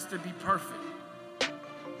visualization has to be perfect.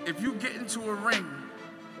 If you get into a ring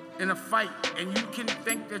in a fight and you can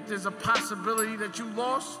think that there's a possibility that you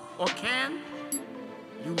lost or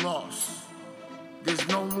you lost. There's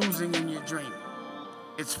no losing in your dream.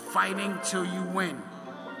 It's fighting till you win.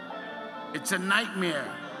 It's a nightmare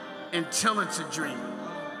until it's a dream.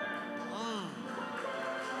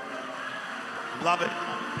 Love it.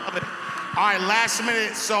 Love it. All right, last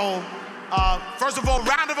minute. So, first of all,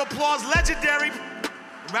 round of applause. Legendary.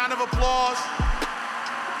 Round of applause.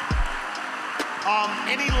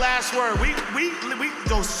 Any last word? We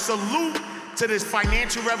go salute to this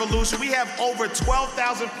financial revolution. We have over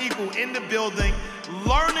 12,000 people in the building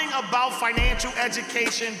learning about financial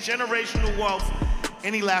education, generational wealth.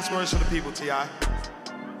 Any last words for the people, T.I.?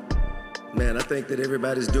 Man, I think that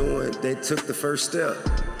they took the first step.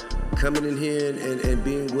 Coming in here and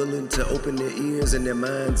being willing to open their ears and their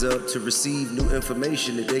minds up to receive new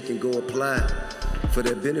information that they can go apply for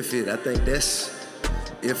their benefit. I think that's,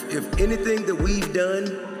 if anything that we've done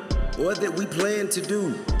or that we plan to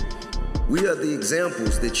do, we are the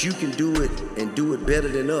examples that you can do it and do it better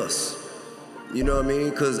than us. You know what I mean?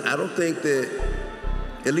 Because I don't think that,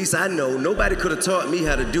 at least I know, nobody could have taught me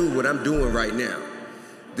how to do what I'm doing right now.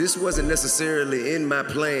 This wasn't necessarily in my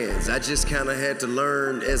plans. I just kind of had to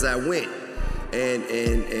learn as I went. And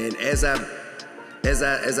as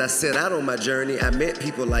I set out on my journey, I met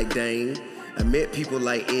people like Dane. I met people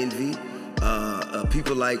like Envy.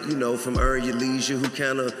 People like, from Earn Your Leisure who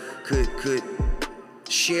kind of could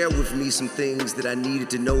share with me some things that I needed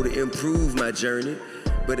to know to improve my journey.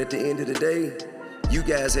 But at the end of the day, you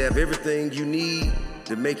guys have everything you need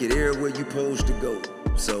to make it everywhere you're supposed to go.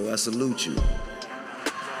 So I salute you.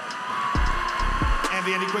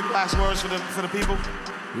 Envy, any quick last words for the people?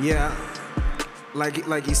 Yeah,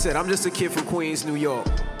 like he said, I'm just a kid from Queens, New York.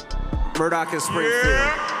 Murdoch and Springfield.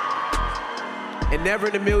 Yeah. And never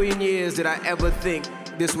in a million years did I ever think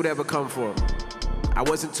this would ever come from. I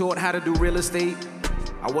wasn't taught how to do real estate.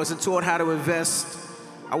 I wasn't taught how to invest.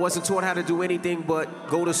 I wasn't taught how to do anything but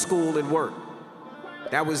go to school and work.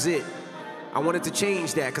 That was it. I wanted to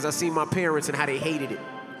change that because I seen my parents and how they hated it.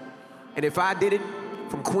 And if I did it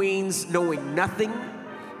from Queens, knowing nothing,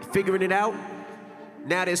 figuring it out,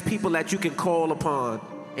 now there's people that you can call upon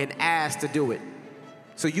and ask to do it.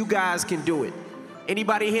 So you guys can do it.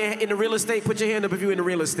 Anybody here in the real estate, put your hand up if you're in the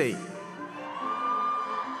real estate.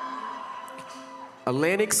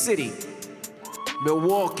 Atlantic City,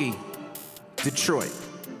 Milwaukee, Detroit.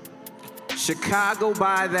 Chicago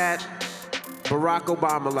by that Barack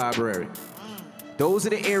Obama library. Those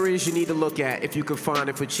are the areas you need to look at if you can find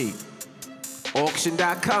it for cheap.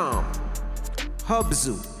 Auction.com,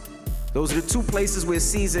 Hubzu. Those are the two places where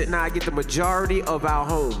Caesar and I get the majority of our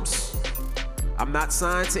homes. I'm not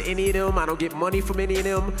signed to any of them. I don't get money from any of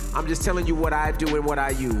them. I'm just telling you what I do and what I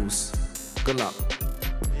use. Good luck.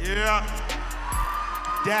 Yeah.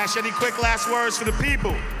 Dash, any quick last words for the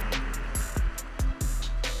people?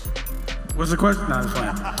 What's the question? No, it's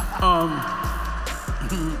fine.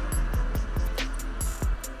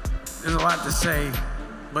 There's a lot to say,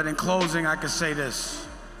 but in closing, I can say this.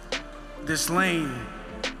 This lane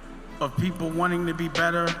of people wanting to be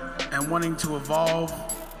better and wanting to evolve,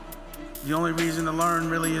 the only reason to learn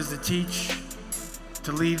really is to teach,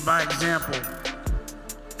 to lead by example.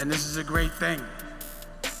 And this is a great thing.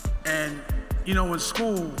 And, in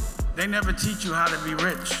school, they never teach you how to be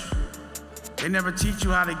rich. They never teach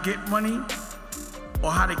you how to get money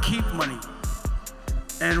or how to keep money.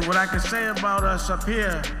 And what I can say about us up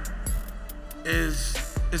here is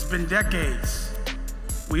it's been decades.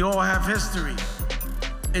 We all have history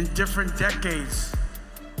in different decades.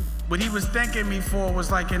 What he was thanking me for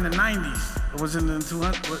was like in the 90s. It was in the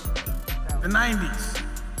 90s.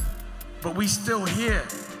 But we still here.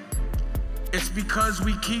 It's because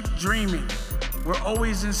we keep dreaming. We're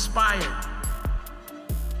always inspired.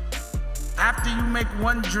 After you make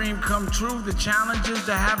one dream come true, the challenge is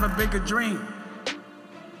to have a bigger dream.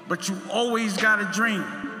 But you always got a dream.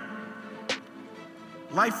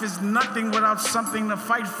 Life is nothing without something to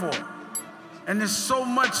fight for. And there's so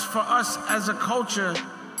much for us as a culture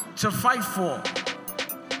to fight for.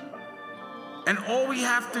 And all we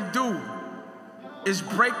have to do is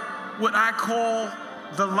break what I call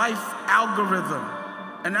the life algorithm.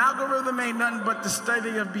 An algorithm ain't nothing but the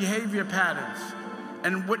study of behavior patterns.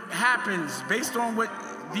 And what happens, based on what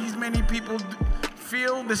these many people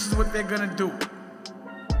feel, this is what they're gonna do.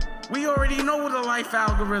 We already know the life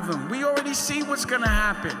algorithm. We already see what's gonna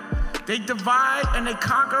happen. They divide and they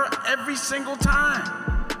conquer every single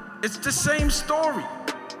time. It's the same story.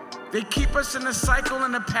 They keep us in a cycle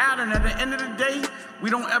and a pattern. At the end of the day, we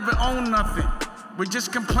don't ever own nothing. We're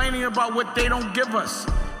just complaining about what they don't give us.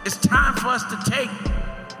 It's time for us to take.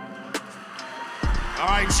 All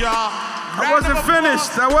right, y'all. I wasn't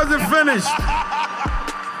finished.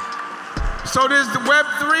 So there's the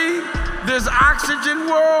Web3, there's Oxygen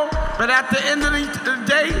World, but at the end of the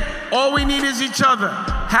day, all we need is each other.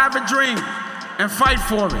 Have a dream and fight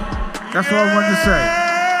for it. That's what I wanted to say.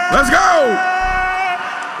 Let's go!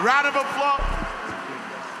 Round of applause.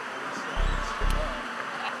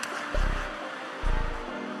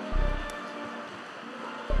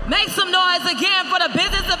 Make some noise again for the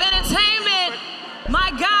business of entertainment.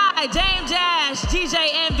 My guy, Dame Dash, DJ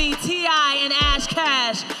Envy, T.I., and Ash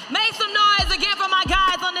Cash. Make some noise again for my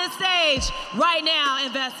guys on this stage right now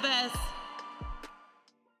in VestFest.